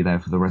 you'll be there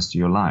for the rest of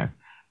your life.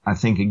 I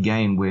think,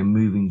 again, we're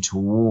moving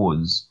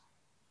towards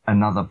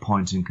another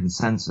point in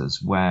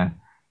consensus where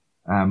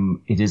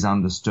it is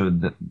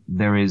understood that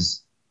there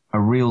is a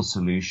real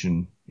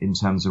solution in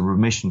terms of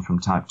remission from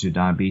type 2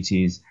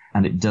 diabetes,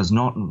 and it does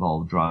not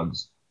involve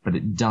drugs, but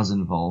it does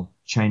involve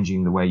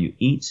changing the way you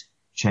eat,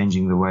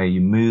 changing the way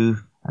you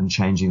move, and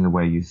changing the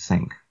way you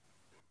think.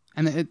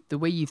 And the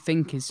way you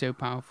think is so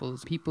powerful.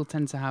 People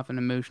tend to have an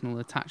emotional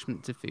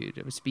attachment to food.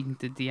 I was speaking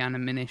to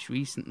Deanna Minish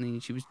recently,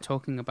 and she was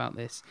talking about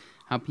this,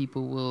 how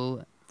people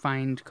will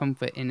find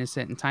comfort in a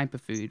certain type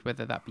of food,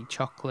 whether that be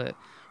chocolate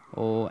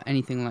or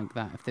anything like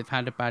that. If they've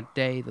had a bad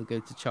day, they'll go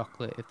to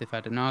chocolate. If they've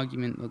had an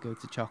argument, they'll go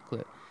to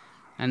chocolate.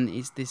 And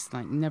it's this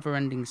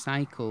never-ending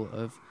cycle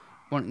of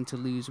wanting to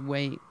lose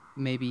weight,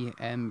 maybe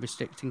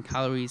restricting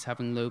calories,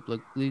 having low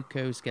blood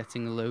glucose,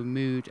 getting a low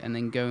mood, and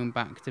then going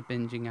back to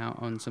binging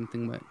out on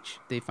something which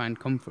they find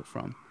comfort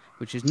from,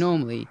 which is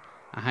normally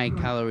a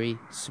high-calorie,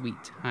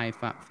 sweet,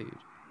 high-fat food.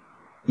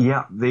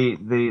 Yeah,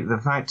 the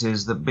fact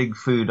is that big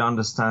food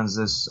understands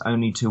this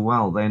only too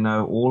well. They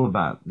know all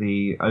about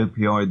the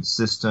opioid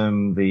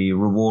system, the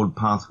reward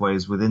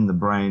pathways within the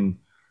brain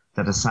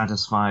that are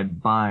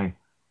satisfied by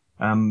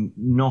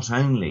not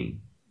only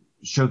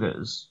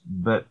sugars,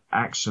 but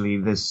actually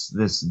this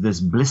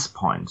bliss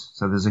point.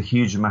 So there's a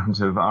huge amount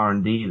of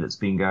R&D that's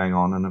been going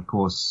on, and of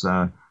course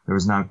there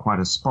is now quite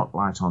a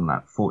spotlight on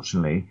that,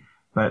 fortunately.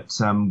 But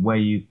where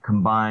you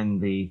combine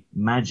the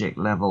magic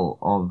level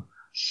of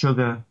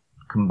sugar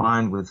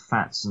combined with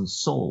fats and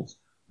salt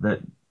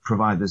that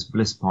provide this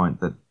bliss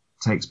point that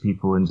takes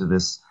people into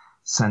this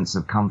sense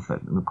of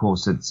comfort. And of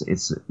course,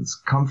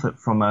 it's comfort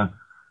from a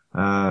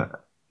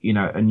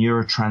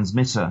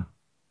neurotransmitter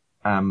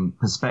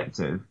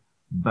perspective,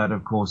 but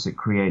of course it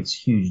creates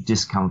huge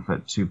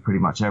discomfort to pretty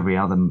much every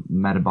other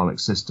metabolic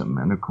system.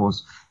 And of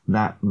course,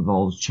 that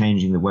involves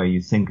changing the way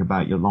you think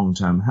about your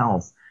long-term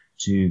health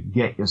to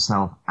get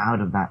yourself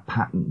out of that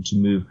pattern, to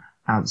move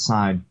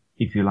outside,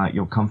 if you like,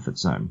 your comfort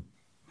zone.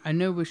 I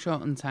know we're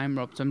short on time,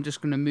 Rob, so I'm just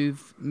going to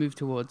move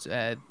towards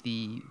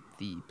the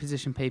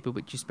position paper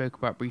which you spoke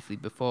about briefly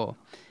before.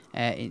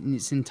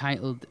 It's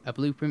entitled A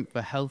Blueprint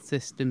for Health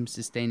System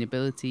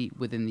Sustainability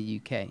Within the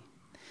UK.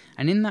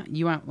 And in that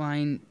you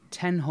outline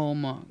 10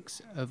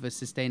 hallmarks of a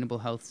sustainable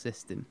health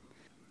system.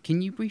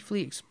 Can you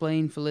briefly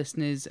explain for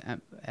listeners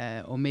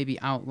or maybe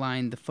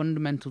outline the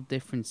fundamental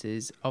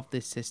differences of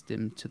this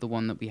system to the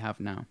one that we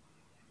have now?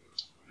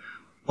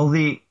 Well,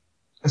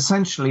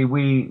 essentially,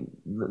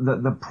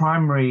 the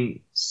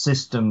primary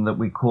system that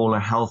we call a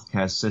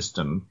healthcare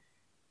system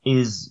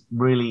is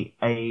really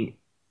a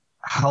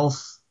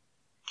health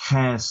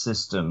care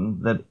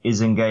system that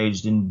is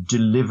engaged in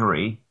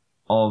delivery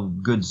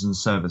of goods and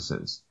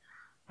services.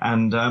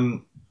 And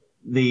through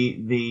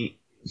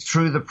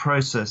the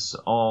process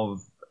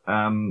of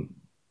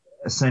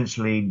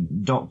essentially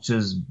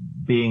doctors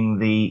being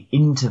the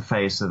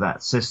interface of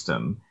that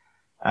system,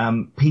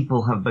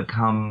 people have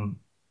become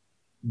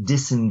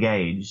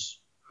disengaged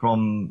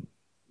from,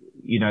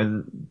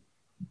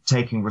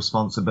 taking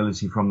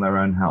responsibility from their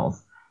own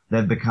health.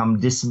 They've become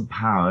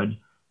disempowered.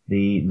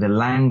 The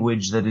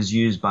language that is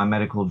used by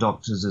medical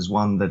doctors is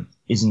one that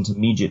isn't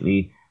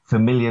immediately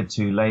familiar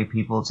to lay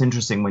people. It's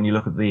interesting when you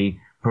look at the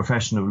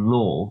profession of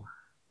law.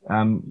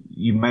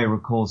 You may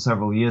recall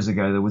several years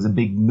ago there was a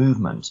big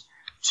movement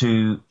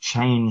to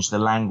change the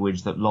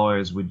language that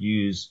lawyers would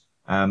use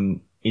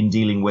in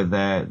dealing with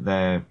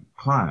their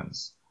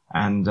clients.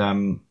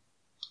 And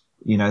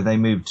they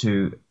moved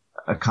to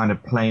a kind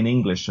of plain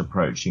English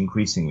approach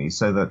increasingly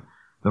so that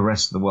the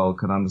rest of the world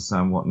could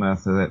understand what on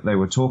earth they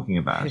were talking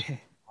about.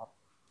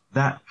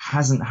 That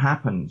hasn't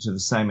happened to the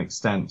same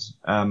extent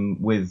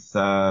with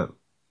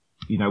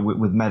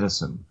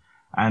medicine.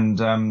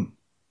 And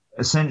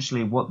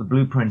essentially what the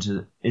blueprint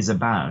is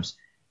about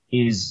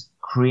is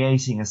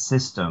creating a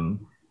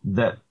system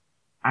that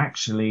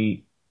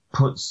actually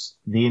puts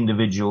the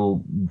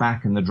individual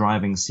back in the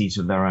driving seat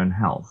of their own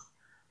health,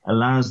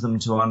 allows them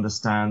to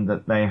understand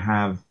that they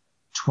have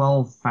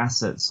 12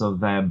 facets of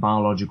their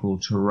biological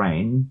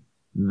terrain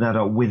that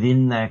are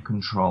within their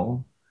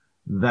control,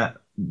 that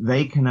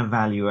they can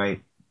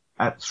evaluate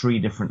at 3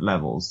 different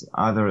levels,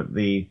 either at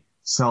the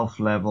self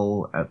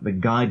level, at the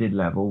guided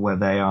level, where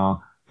they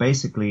are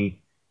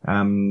basically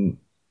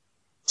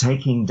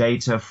taking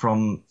data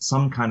from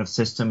some kind of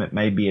system. It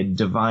may be a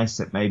device,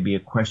 it may be a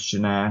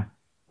questionnaire,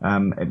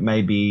 it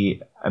may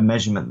be a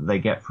measurement that they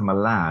get from a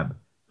lab,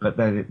 but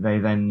they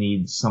then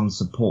need some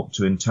support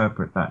to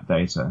interpret that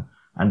data.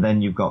 And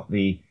then you've got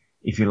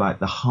if you like,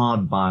 the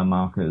hard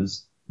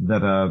biomarkers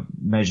that are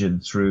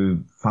measured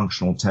through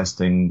functional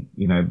testing,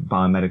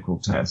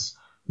 biomedical tests,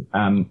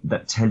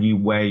 that tell you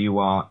where you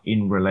are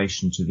in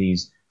relation to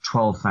these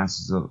 12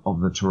 facets of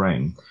the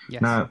terrain.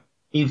 Yes. Now,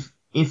 if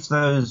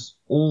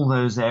all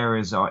those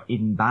areas are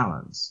in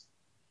balance,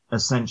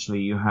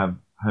 essentially you have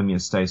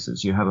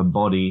homeostasis. You have a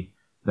body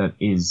that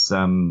is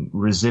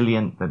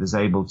resilient, that is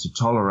able to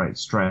tolerate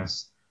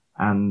stress,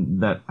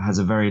 and that has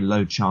a very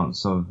low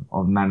chance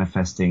of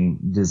manifesting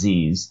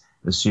disease,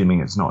 assuming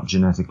it's not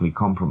genetically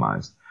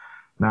compromised.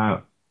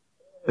 Now,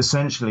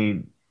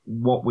 essentially,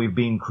 what we've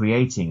been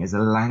creating is a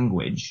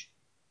language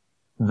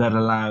that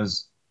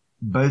allows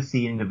both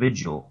the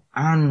individual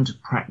and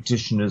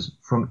practitioners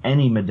from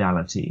any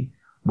modality,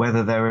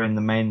 whether they're in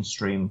the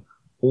mainstream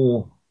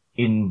or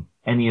in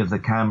any of the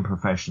CAM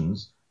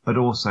professions, but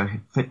also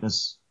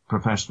fitness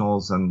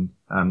professionals and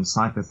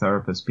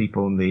psychotherapists,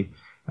 people in the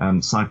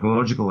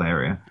psychological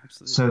area.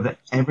 Absolutely. So that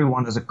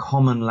everyone has a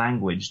common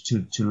language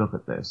to look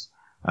at this.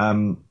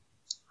 And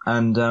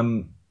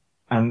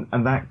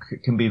that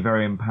can be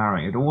very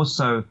empowering. It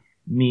also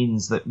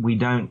means that we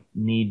don't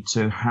need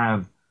to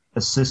have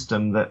a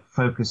system that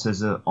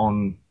focuses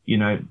on,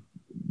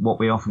 what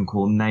we often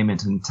call name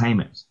it and tame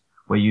it,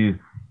 where you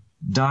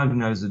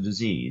diagnose a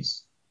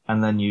disease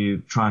and then you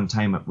try and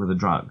tame it with a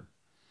drug.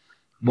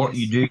 What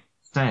you do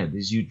instead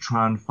is you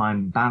try and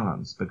find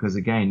balance, because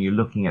again, you're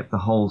looking at the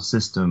whole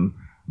system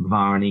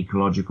via an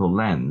ecological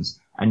lens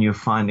and you're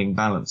finding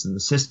balance in the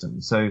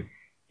system. So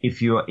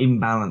if you're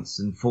imbalanced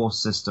in 4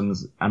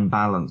 systems and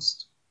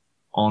balanced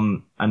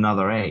on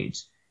another 8,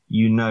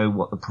 you know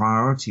what the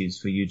priority is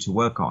for you to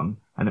work on.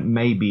 And it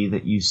may be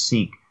that you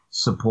seek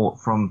support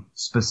from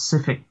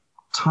specific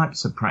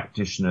types of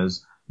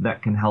practitioners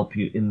that can help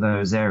you in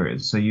those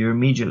areas. So you're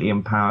immediately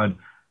empowered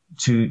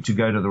to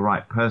go to the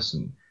right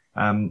person.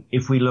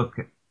 If we look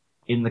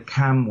in the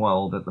CAM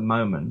world at the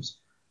moment,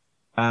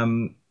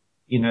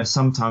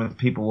 sometimes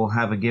people will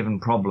have a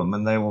given problem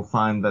and they will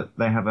find that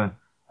they have a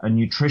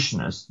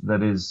nutritionist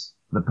that is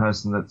the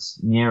person that's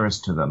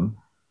nearest to them.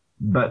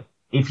 But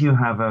if you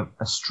have a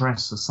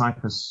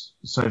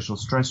psychosocial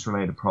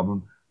stress-related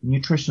problem, the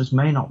nutritionist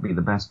may not be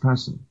the best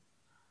person.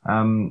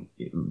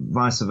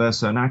 Vice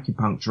versa, an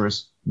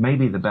acupuncturist may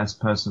be the best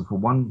person for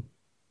one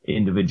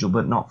individual,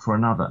 but not for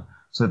another.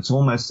 So it's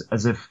almost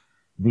as if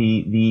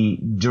the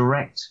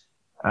direct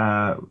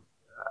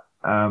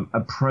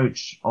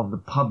approach of the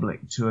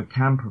public to a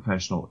CAM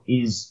professional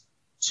is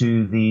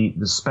to the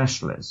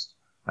specialist.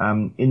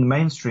 In the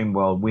mainstream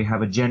world, we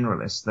have a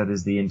generalist that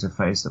is the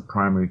interface at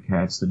primary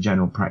care. It's the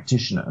general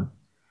practitioner.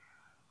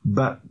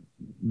 But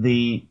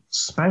the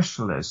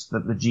specialist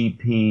that the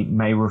GP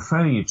may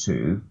refer you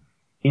to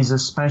is a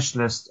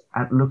specialist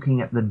at looking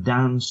at the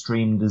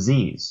downstream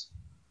disease.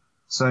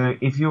 So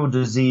if your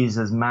disease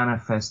is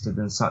manifested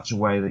in such a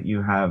way that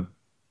you have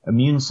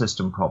immune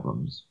system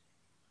problems,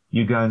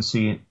 you go and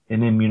see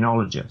an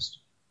immunologist.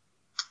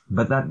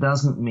 But that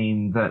doesn't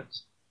mean that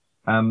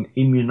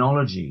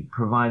immunology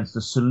provides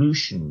the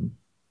solution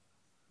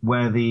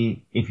where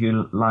if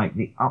you like,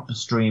 the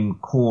upstream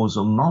cause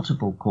or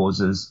multiple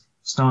causes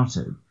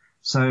started.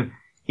 So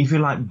if you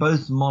like,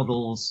 both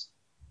models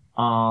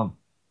are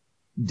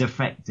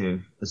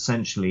defective,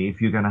 essentially,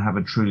 if you're going to have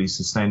a truly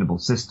sustainable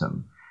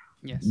system.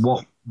 Yes.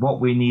 What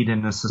we need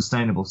in a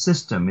sustainable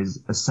system is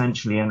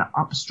essentially an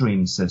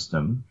upstream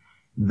system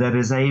that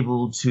is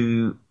able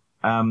to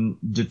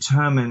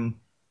determine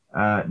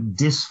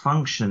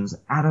dysfunctions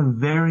at a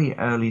very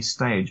early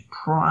stage,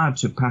 prior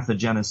to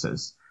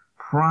pathogenesis,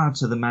 prior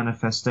to the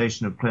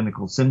manifestation of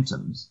clinical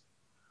symptoms,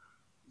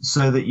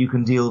 so that you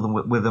can deal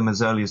with them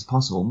as early as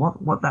possible.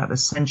 What that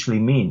essentially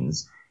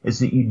means is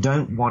that you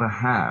don't want to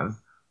have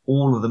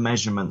all of the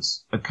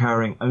measurements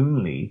occurring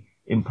only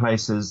in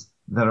places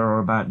that are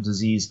about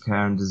disease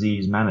care and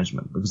disease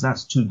management, because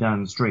that's too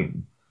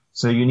downstream.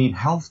 So you need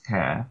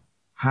healthcare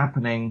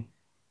happening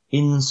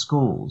in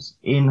schools,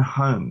 in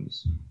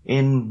homes,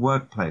 in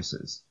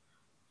workplaces,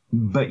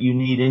 but you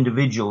need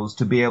individuals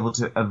to be able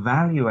to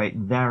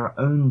evaluate their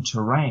own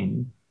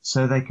terrain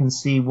so they can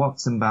see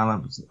what's in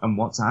balance and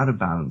what's out of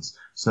balance,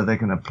 so they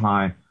can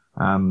apply,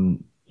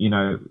 and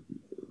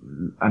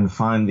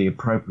find the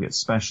appropriate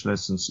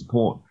specialists and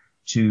support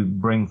to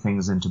bring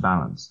things into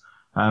balance.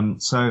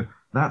 So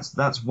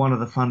that's one of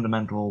the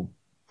fundamental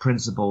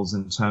principles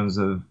in terms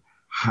of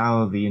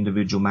how the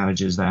individual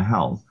manages their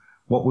health.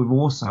 What we've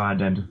also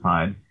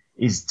identified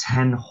is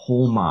 10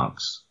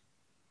 hallmarks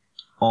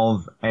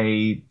of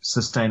a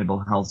sustainable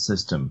health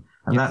system.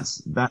 And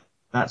yes.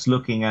 that's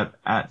looking at,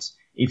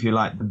 if you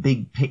like, the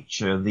big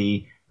picture,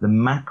 the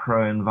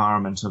macro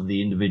environment of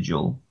the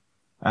individual,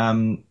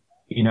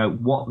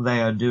 what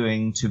they are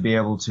doing to be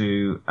able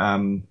to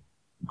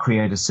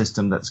create a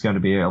system that's going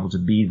to be able to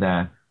be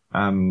there,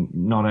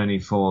 not only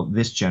for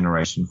this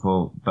generation,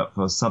 but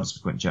for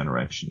subsequent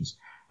generations.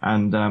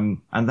 And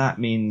that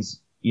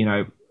means,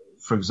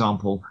 for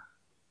example,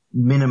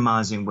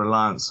 minimizing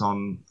reliance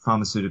on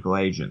pharmaceutical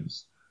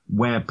agents.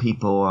 Where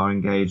people are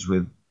engaged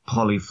with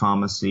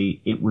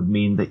polypharmacy, it would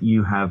mean that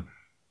you have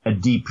a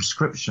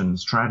deprescription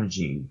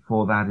strategy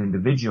for that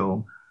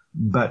individual,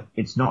 but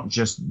it's not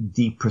just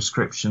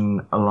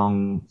deprescription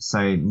along,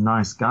 say,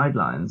 nice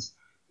guidelines.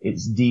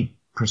 It's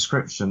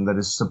deprescription that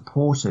is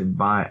supported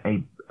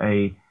by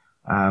a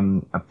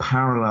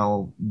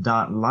parallel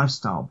diet and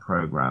lifestyle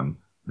program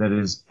that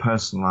is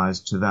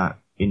personalized to that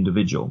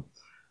individual.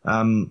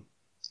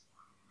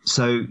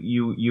 So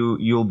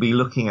you'll be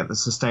looking at the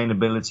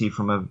sustainability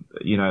from a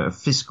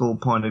fiscal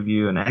point of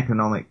view, an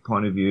economic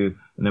point of view,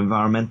 an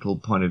environmental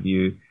point of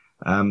view.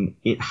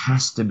 It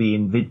has to be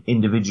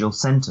individual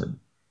centered.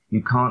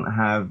 You can't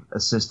have a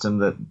system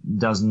that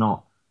does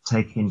not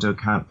take into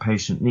account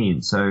patient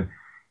needs. So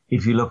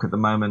if you look at the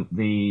moment,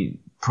 the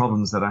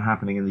problems that are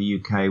happening in the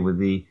UK with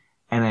the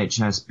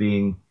NHS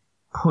being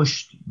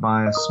pushed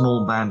by a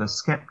small band of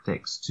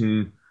skeptics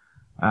to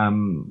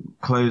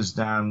close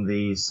down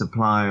the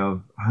supply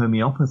of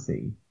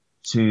homeopathy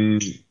to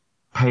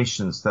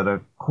patients that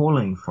are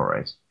calling for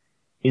it,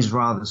 is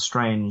rather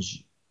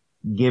strange,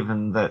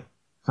 given that,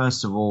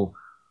 first of all,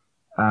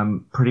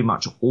 pretty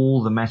much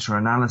all the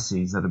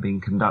meta-analyses that have been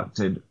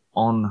conducted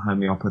on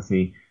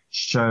homeopathy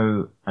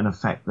show an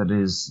effect that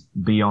is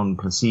beyond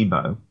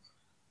placebo.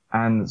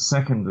 And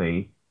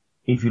secondly,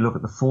 if you look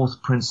at the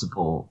fourth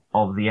principle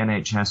of the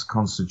NHS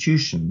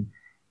constitution,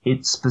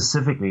 it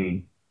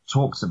specifically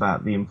talks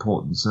about the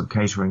importance of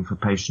catering for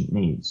patient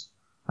needs.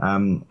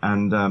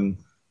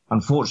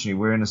 Unfortunately,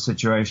 we're in a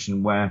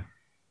situation where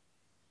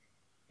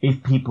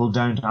if people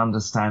don't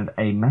understand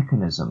a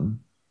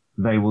mechanism,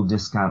 they will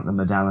discount the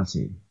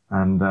modality.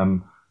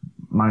 And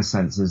my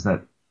sense is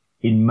that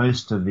in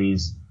most of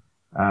these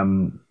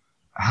healthcare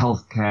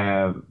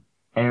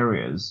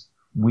areas,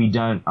 we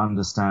don't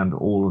understand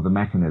all of the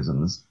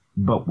mechanisms,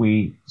 but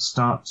we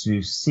start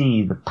to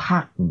see the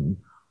pattern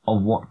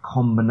of what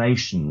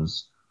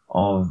combinations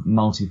of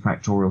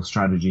multifactorial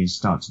strategies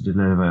start to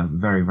deliver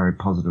very, very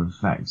positive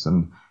effects.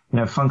 And,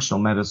 functional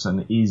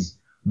medicine is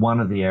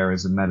one of the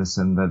areas of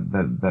medicine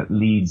that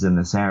leads in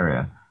this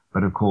area.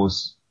 But of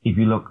course, if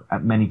you look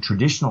at many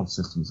traditional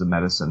systems of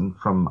medicine,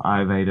 from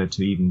Ayurveda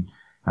to even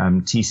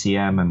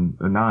TCM and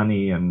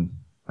Unani and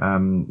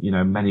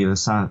many of the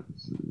South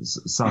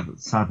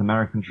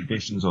American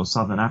traditions or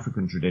Southern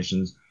African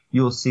traditions,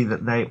 you'll see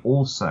that they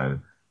also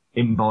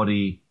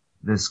embody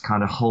this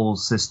kind of whole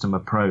system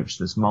approach,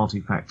 this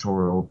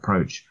multifactorial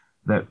approach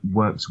that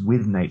works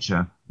with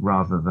nature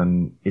rather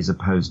than is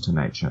opposed to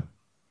nature.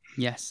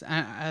 Yes,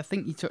 I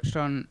think you touched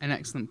on an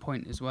excellent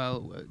point as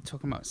well,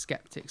 talking about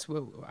skeptics.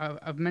 Well,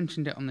 I've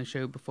mentioned it on the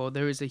show before.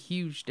 There is a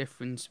huge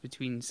difference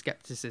between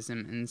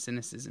skepticism and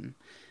cynicism.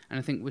 And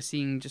I think we're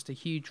seeing just a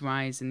huge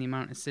rise in the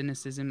amount of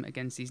cynicism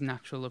against these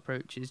natural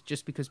approaches,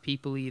 just because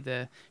people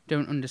either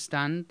don't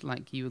understand,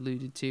 like you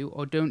alluded to,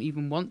 or don't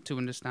even want to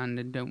understand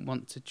and don't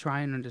want to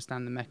try and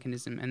understand the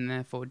mechanism and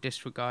therefore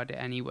disregard it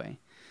anyway.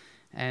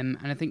 And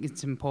I think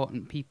it's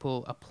important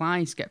people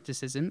apply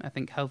skepticism. I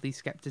think healthy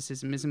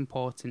skepticism is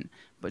important,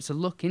 but to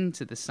look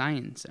into the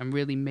science and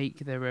really make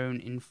their own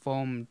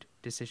informed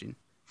decision.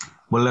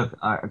 Well, look,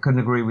 I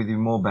couldn't agree with you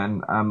more,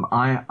 Ben.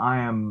 I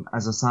am,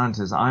 as a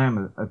scientist, I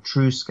am a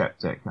true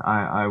skeptic.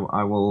 I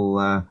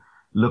will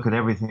look at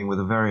everything with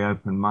a very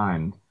open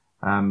mind,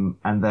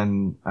 and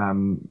then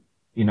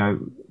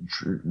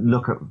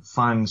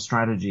find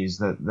strategies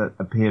that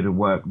appear to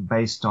work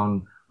based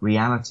on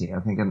reality. I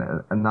think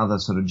another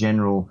sort of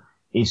general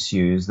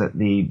issue is that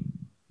the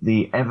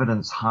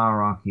evidence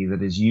hierarchy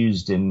that is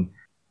used in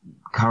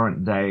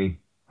current day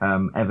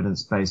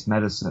evidence-based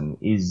medicine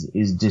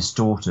is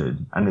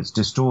distorted, and it's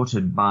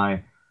distorted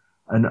by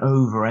an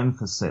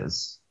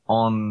overemphasis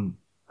on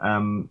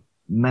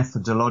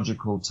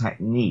methodological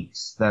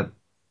techniques that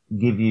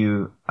give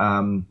you,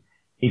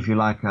 if you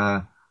like,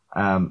 a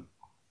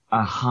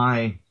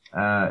high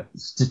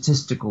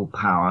statistical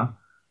power.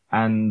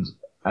 And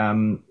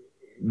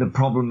the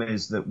problem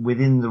is that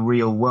within the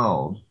real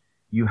world,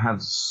 you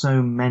have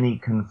so many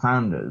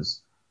confounders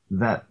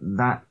that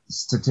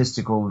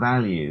statistical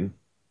value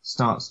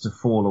starts to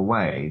fall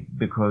away,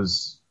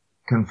 because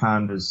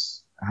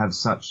confounders have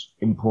such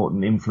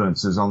important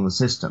influences on the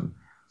system.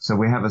 So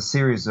we have a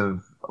series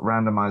of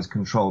randomized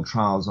controlled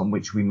trials on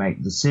which we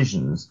make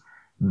decisions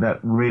that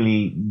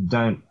really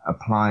don't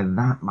apply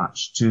that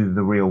much to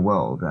the real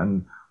world.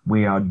 And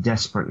we are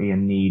desperately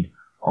in need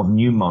of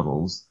new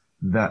models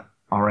that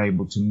are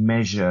able to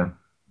measure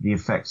the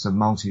effects of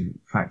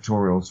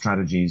multifactorial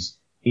strategies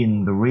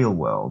in the real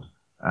world,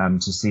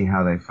 to see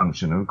how they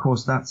function. And of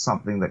course, that's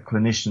something that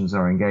clinicians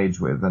are engaged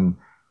with. And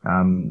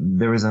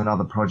there is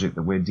another project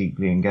that we're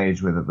deeply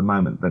engaged with at the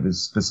moment that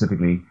is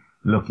specifically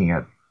looking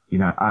at,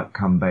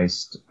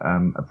 outcome-based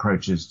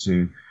approaches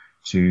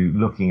to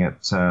looking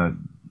at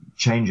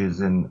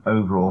changes in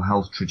overall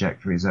health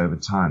trajectories over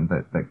time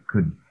that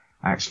could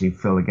actually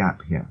fill a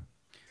gap here.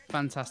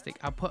 Fantastic.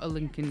 I'll put a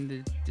link in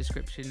the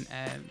description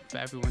for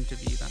everyone to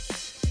view that.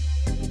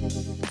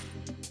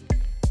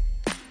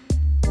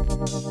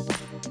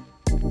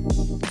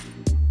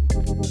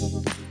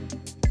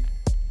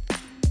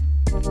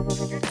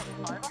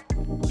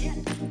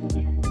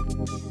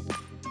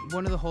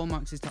 One of the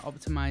hallmarks is to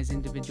optimize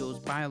individuals'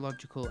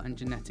 biological and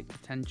genetic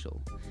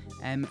potential.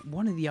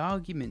 One of the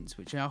arguments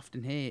which I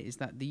often hear is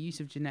that the use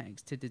of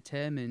genetics to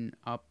determine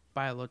our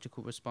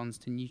biological response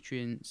to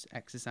nutrients,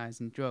 exercise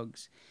and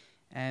drugs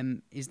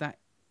is that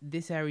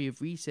this area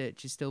of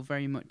research is still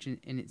very much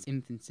in its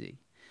infancy.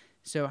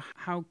 So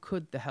how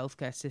could the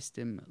healthcare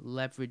system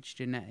leverage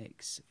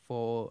genetics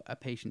for a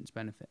patient's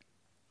benefit?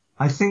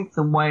 I think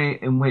the way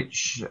in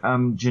which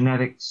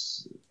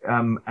genetics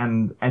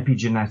and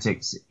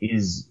epigenetics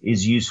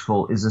is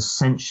useful is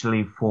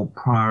essentially for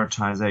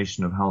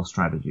prioritization of health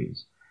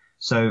strategies.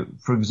 So,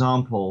 for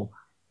example,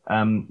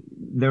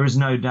 there is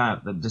no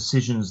doubt that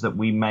decisions that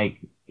we make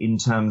in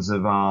terms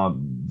of our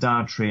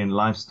dietary and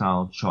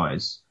lifestyle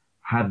choice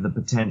have the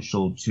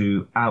potential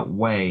to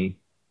outweigh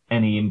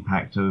any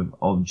impact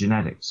of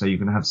genetics. So you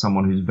can have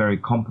someone who's very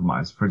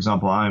compromised. For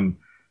example, I'm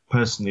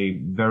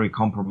personally very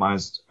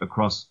compromised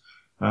across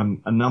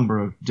a number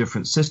of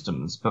different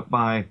systems, but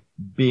by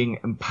being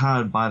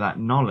empowered by that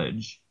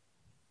knowledge,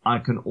 I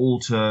can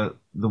alter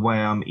the way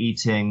I'm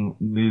eating,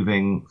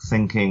 moving,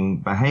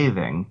 thinking,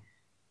 behaving,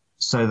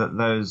 so that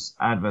those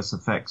adverse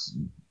effects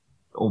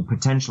or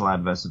potential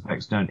adverse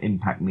effects don't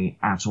impact me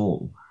at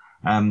all.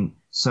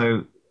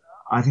 So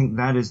I think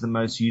that is the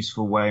most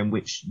useful way in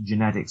which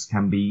genetics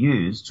can be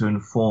used to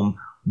inform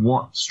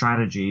what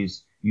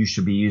strategies you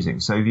should be using.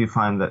 So if you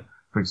find that,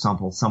 for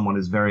example, someone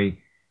is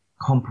very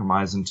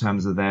compromised in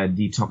terms of their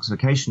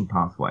detoxification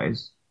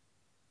pathways,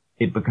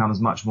 it becomes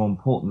much more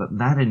important that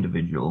that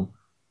individual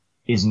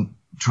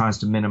tries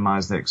to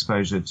minimize their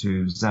exposure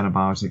to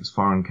xenobiotics,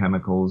 foreign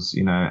chemicals,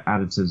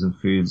 additives in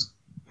foods,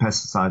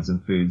 pesticides in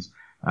foods,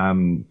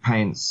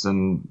 paints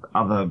and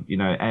other,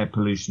 air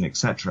pollution,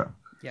 etc.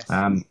 Yes.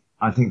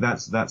 I think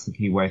that's the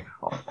key way.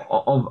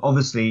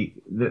 Obviously,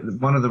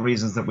 one of the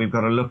reasons that we've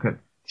got to look at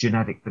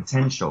genetic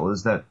potential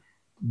is that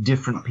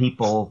different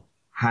people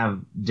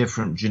have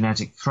different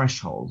genetic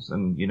thresholds.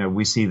 And,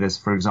 we see this,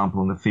 for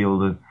example, in the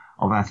field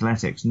of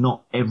athletics.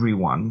 Not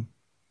everyone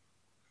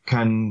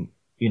can,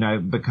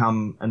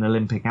 become an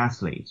Olympic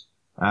athlete.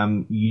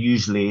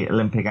 Usually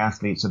Olympic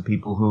athletes are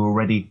people who are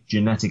already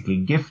genetically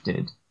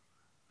gifted,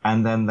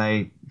 and then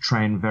they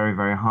train very,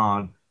 very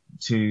hard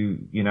to,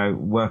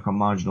 work on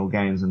marginal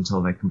gains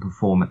until they can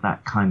perform at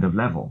that kind of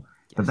level.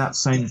 Yes. But that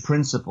same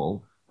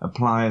principle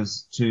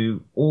applies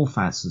to all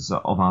facets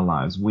of our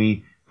lives.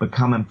 We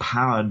become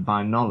empowered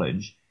by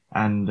knowledge,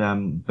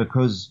 and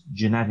because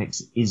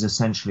genetics is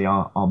essentially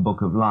our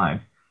book of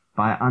life,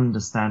 by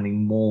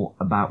understanding more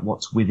about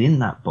what's within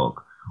that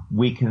book,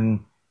 we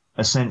can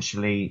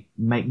essentially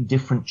make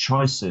different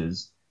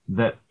choices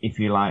that, if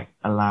you like,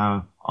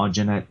 allow our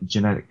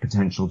genetic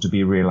potential to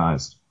be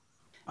realized.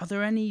 Are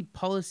there any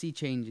policy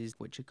changes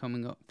which are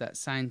coming up that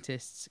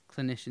scientists,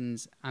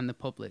 clinicians and the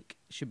public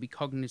should be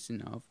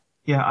cognizant of?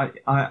 Yeah,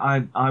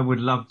 I would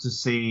love to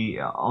see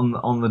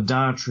on the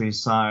dietary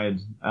side,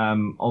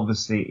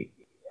 obviously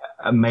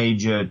a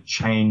major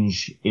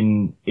change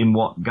in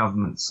what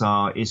governments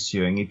are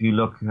issuing. If you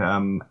look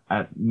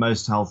at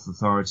most health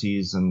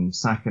authorities and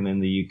SACN in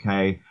the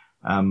UK,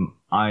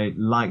 I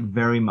like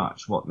very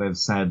much what they've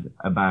said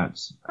about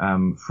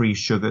free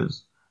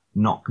sugars,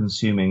 not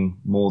consuming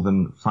more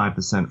than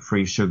 5%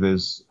 free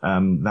sugars.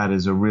 That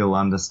is a real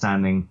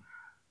understanding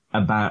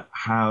about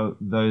how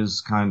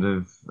those kind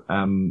of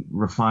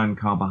refined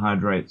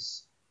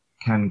carbohydrates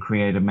can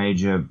create a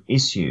major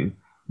issue.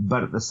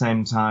 But at the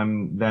same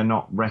time, they're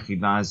not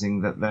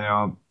recognizing that there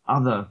are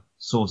other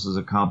sources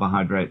of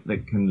carbohydrate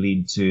that can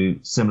lead to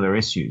similar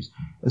issues.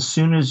 As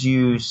soon as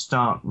you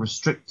start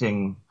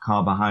restricting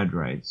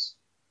carbohydrates,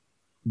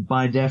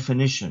 by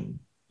definition,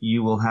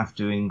 you will have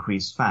to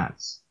increase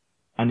fats.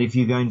 And if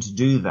you're going to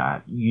do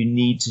that, you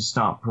need to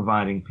start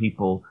providing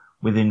people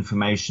with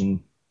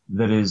information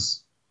that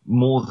is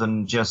more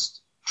than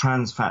just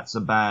trans fats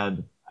are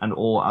bad and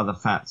all other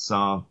fats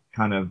are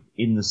kind of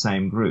in the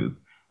same group.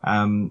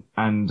 Or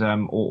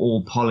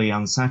all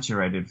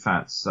polyunsaturated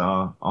fats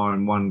are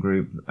in one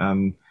group.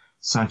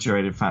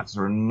 saturated fats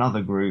are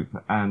another group,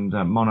 and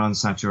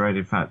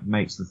monounsaturated fat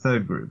makes the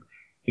third group.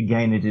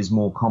 Again, it is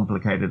more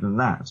complicated than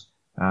that.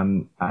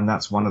 And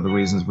that's one of the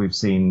reasons we've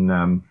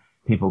seen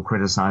people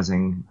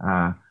criticizing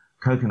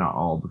coconut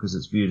oil, because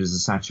it's viewed as a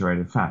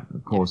saturated fat.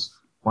 Of course,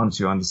 once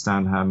you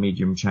understand how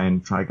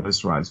medium-chain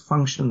triglycerides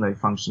function, they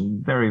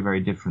function very,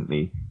 very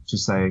differently to,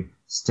 say,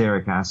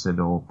 stearic acid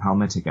or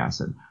palmitic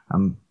acid.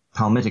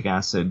 Palmitic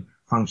acid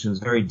functions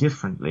very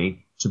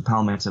differently to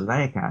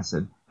palmitoleic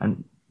acid,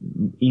 and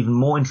even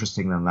more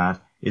interesting than that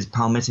is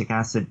palmitic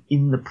acid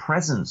in the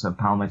presence of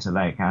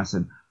palmitoleic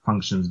acid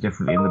functions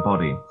differently in the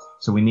body.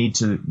 So we need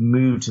to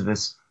move to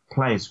this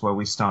place where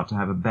we start to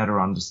have a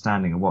better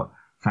understanding of what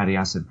fatty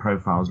acid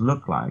profiles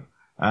look like.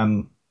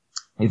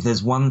 If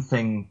there's one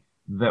thing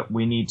that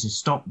we need to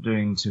stop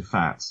doing to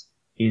fats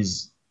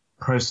is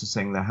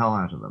processing the hell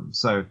out of them.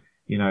 So,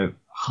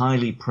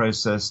 highly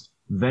processed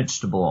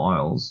vegetable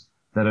oils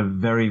that are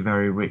very,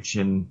 very rich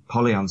in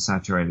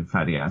polyunsaturated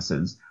fatty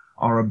acids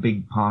are a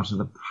big part of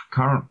the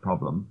current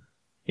problem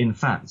in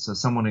fats. So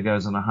someone who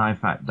goes on a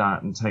high-fat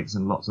diet and takes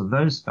in lots of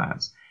those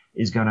fats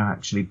is going to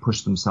actually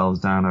push themselves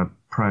down a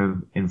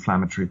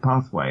pro-inflammatory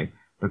pathway,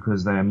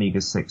 because their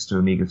omega-6 to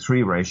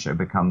omega-3 ratio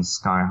becomes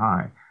sky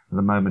high. At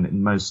the moment,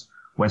 in most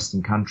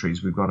Western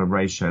countries, we've got a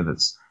ratio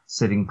that's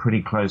sitting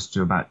pretty close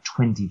to about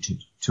 20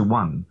 to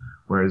 1,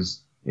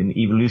 whereas in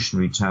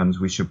evolutionary terms,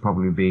 we should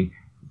probably be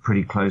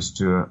pretty close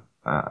to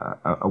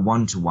a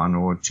 1 to 1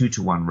 or a 2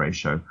 to 1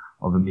 ratio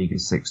of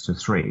omega-6 to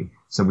 3.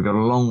 So we've got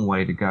a long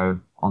way to go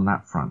on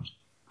that front.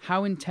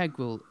 How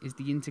integral is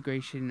the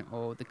integration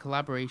or the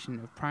collaboration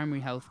of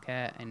primary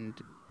healthcare and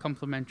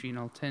complementary and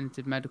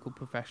alternative medical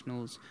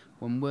professionals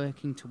when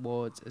working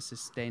towards a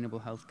sustainable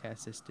healthcare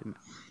system?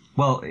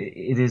 Well,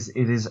 it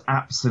is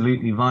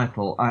absolutely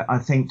vital. I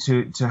think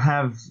to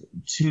have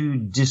two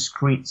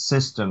discrete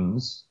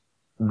systems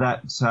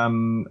that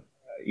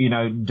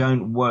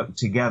don't work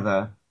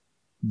together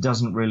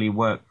doesn't really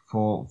work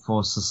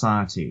for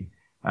society,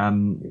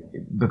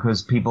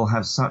 because people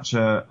have such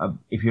a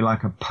if you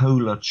like, a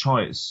polar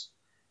choice,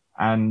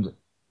 and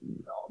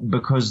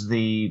because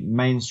the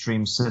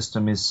mainstream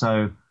system is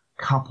so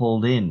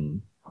coupled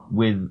in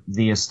with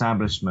the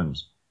establishment,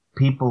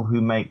 people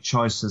who make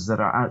choices that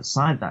are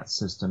outside that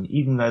system,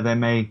 even though they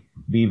may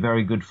be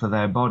very good for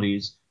their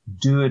bodies,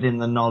 do it in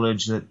the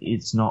knowledge that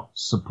it's not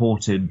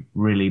supported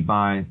really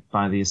by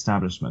the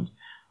establishment.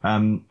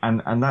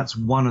 And that's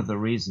one of the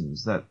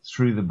reasons that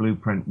through the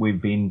blueprint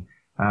we've been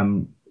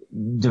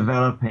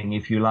developing,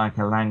 if you like,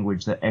 a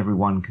language that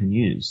everyone can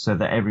use, so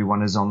that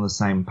everyone is on the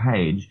same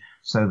page,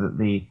 so that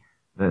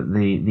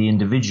the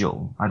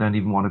individual, I don't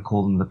even want to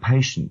call them the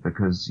patient,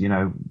 because,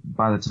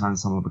 by the time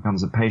someone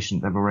becomes a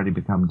patient, they've already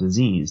become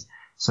diseased.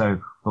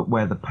 But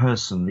where the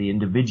person, the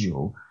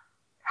individual,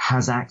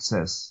 has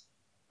access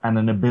and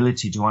an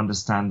ability to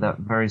understand that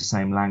very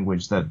same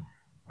language that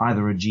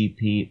either a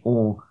GP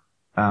or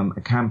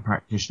a CAM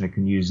practitioner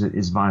can use, it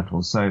is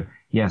vital. So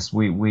yes,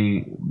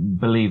 we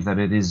believe that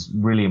it is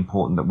really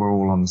important that we're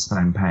all on the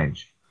same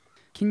page.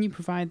 Can you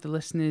provide the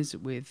listeners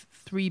with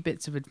 3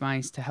 bits of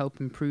advice to help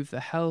improve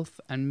their health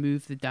and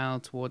move the dial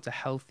towards a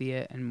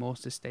healthier and more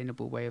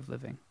sustainable way of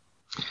living?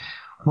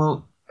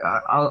 Well,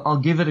 I'll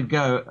give it a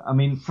go. I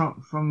mean,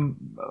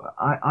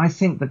 I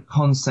think the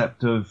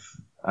concept of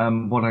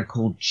what I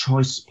call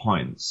choice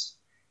points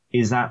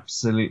is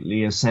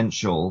absolutely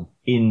essential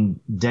in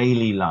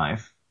daily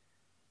life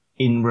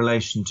in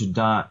relation to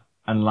diet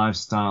and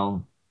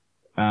lifestyle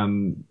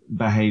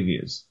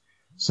behaviors.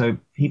 So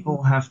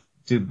people have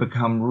to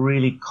become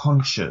really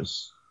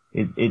conscious.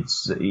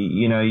 It's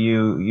you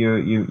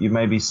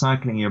may be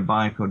cycling your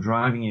bike or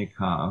driving your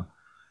car.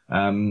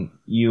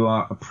 You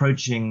are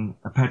approaching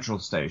a petrol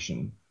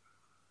station.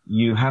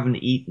 You haven't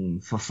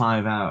eaten for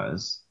 5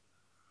 hours.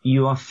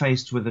 You are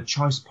faced with a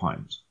choice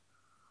point.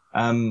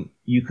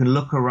 You can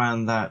look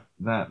around that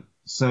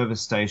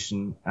service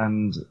station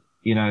and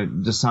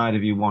decide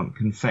if you want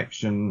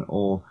confection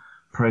or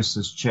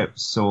processed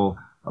chips or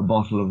a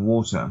bottle of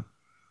water.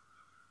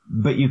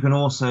 But you can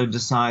also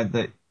decide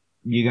that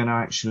you're going to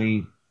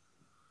actually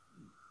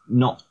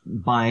not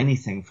buy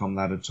anything from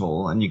that at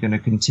all, and you're going to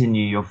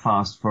continue your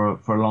fast for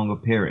a longer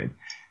period.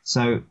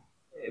 So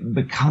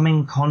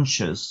becoming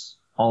conscious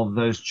of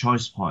those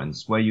choice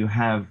points where you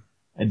have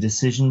a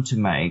decision to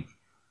make,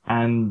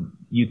 and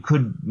you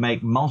could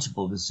make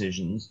multiple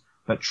decisions,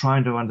 but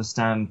trying to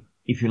understand,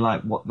 if you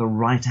like, what the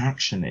right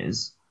action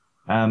is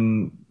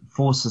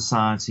for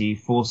society,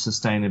 for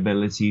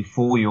sustainability,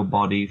 for your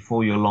body,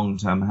 for your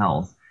long-term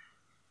health.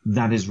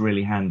 That is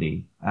really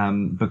handy,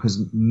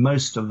 because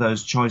most of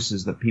those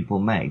choices that people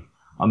make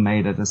are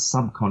made at a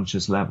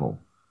subconscious level,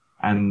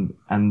 and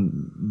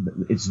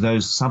it's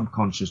those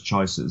subconscious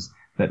choices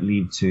that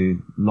lead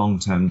to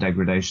long-term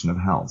degradation of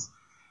health.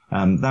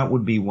 That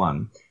would be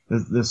one.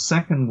 The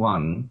second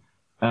one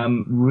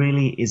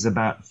really is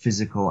about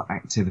physical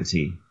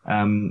activity,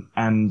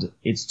 and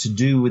it's to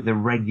do with the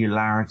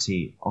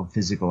regularity of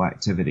physical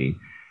activity.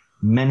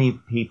 Many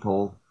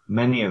people,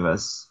 many of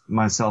us,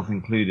 myself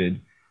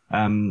included,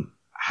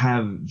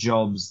 have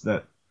jobs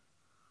that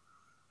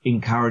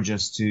encourage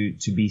us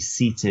to be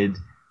seated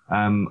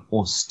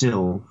or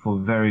still for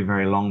very,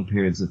 very long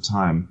periods of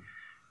time,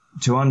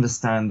 to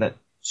understand that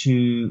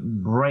to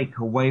break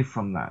away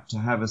from that, to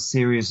have a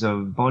series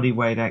of body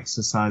weight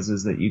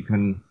exercises that you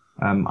can,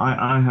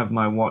 I have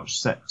my watch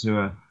set to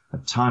a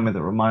timer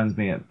that reminds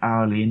me at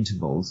hourly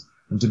intervals,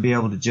 and to be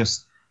able to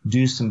just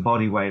do some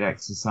body weight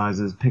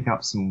exercises, pick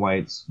up some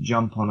weights,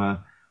 jump on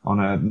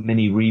a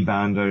mini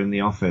rebounder in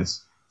the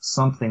office,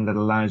 something that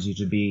allows you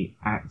to be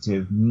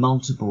active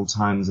multiple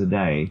times a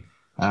day,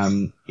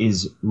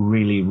 is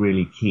really,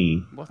 really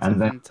key. What a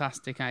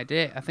fantastic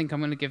idea. I think I'm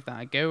going to give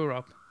that a go,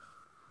 Rob.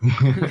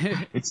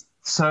 It's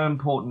so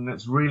important.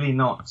 It's really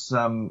not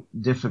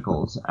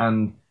difficult,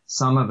 and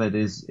some of it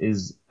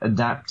is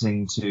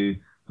adapting to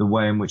the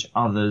way in which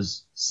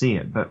others see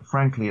it. But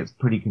frankly, it's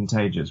pretty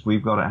contagious.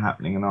 We've got it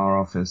happening in our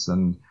office,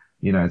 and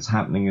it's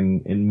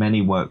happening in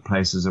many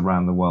workplaces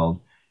around the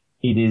world.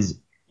 It is,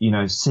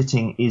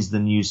 sitting is the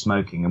new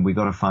smoking, and we've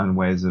got to find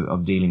ways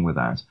of dealing with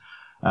that.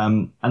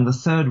 And the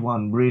third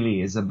one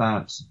really is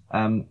about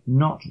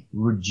not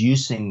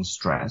reducing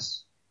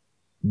stress,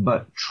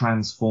 but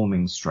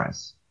transforming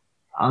stress,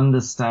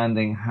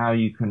 understanding how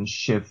you can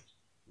shift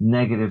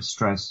negative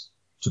stress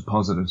to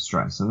positive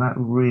stress. And that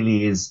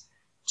really is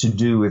to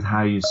do with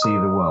how you see the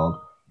world,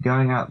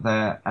 going out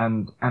there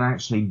and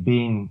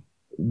actually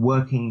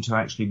working to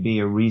actually be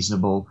a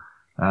reasonable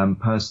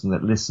person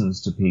that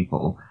listens to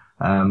people,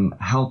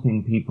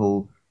 helping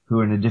people who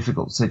are in a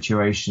difficult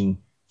situation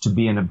to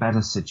be in a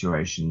better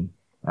situation,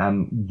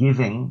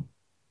 giving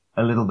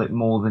a little bit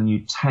more than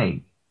you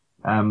take,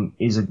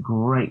 is a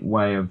great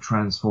way of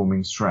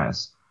transforming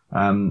stress.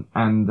 I live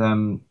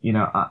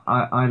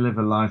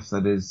a life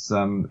that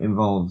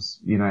involves,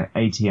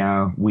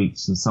 80-hour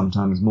weeks and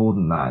sometimes more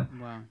than that.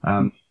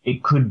 Wow.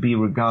 It could be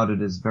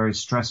regarded as very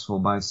stressful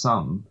by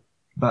some,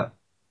 but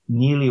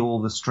nearly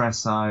all the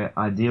stress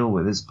I deal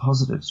with is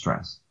positive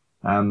stress.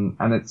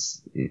 And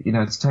it's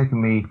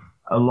taken me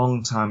a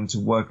long time to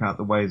work out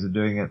the ways of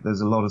doing it.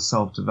 There's a lot of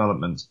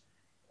self-development,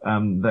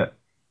 that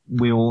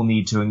we all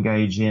need to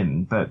engage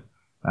in, but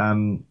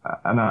and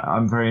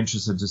I'm very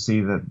interested to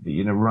see that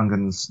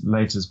Rungan's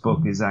latest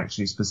book is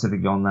actually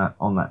specifically on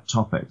that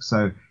topic.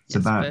 So it's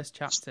about the first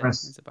chapter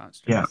is about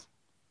stress. Yeah,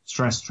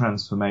 stress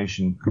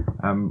transformation,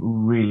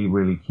 really,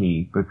 really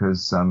key,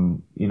 because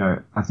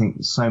I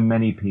think so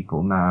many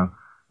people now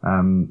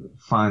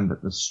find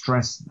that the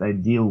stress they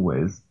deal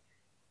with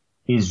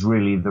is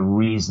really the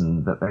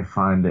reason that they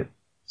find it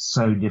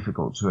so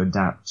difficult to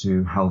adapt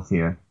to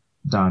healthier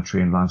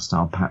dietary and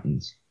lifestyle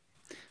patterns.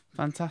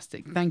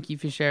 Fantastic. Thank you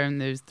for sharing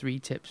those 3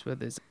 tips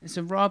with us.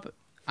 So, Rob,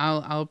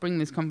 I'll bring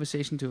this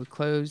conversation to a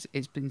close.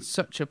 It's been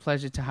such a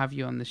pleasure to have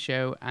you on the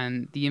show,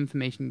 and the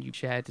information you've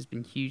shared has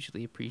been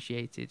hugely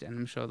appreciated, and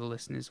I'm sure the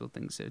listeners will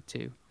think so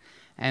too.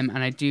 And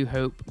I do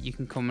hope you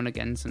can come on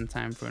again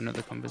sometime for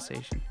another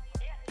conversation.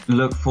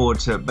 Look forward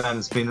to it, Ben.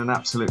 It's been an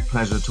absolute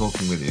pleasure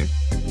talking with you.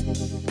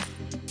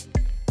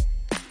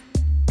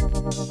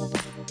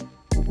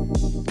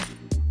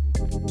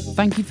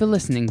 Thank you for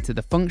listening to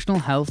the Functional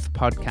Health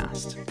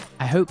Podcast.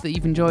 I hope that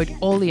you've enjoyed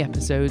all the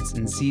episodes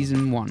in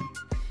Season 1.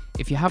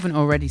 If you haven't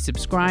already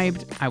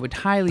subscribed, I would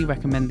highly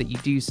recommend that you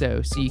do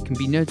so you can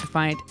be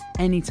notified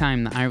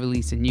anytime that I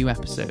release a new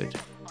episode.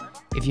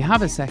 If you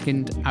have a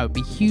second, I would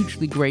be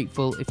hugely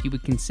grateful if you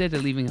would consider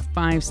leaving a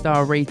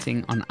 5-star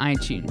rating on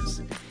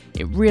iTunes.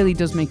 It really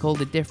does make all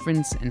the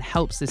difference and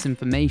helps this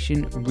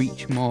information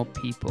reach more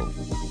people.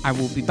 I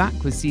will be back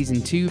with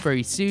Season 2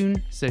 very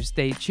soon, so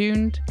stay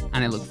tuned,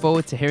 and I look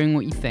forward to hearing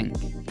what you think.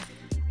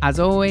 As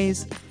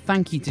always,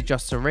 thank you to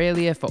Josh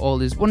Aurelia for all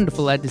his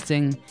wonderful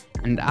editing,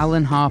 and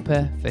Alan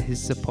Harper for his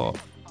support.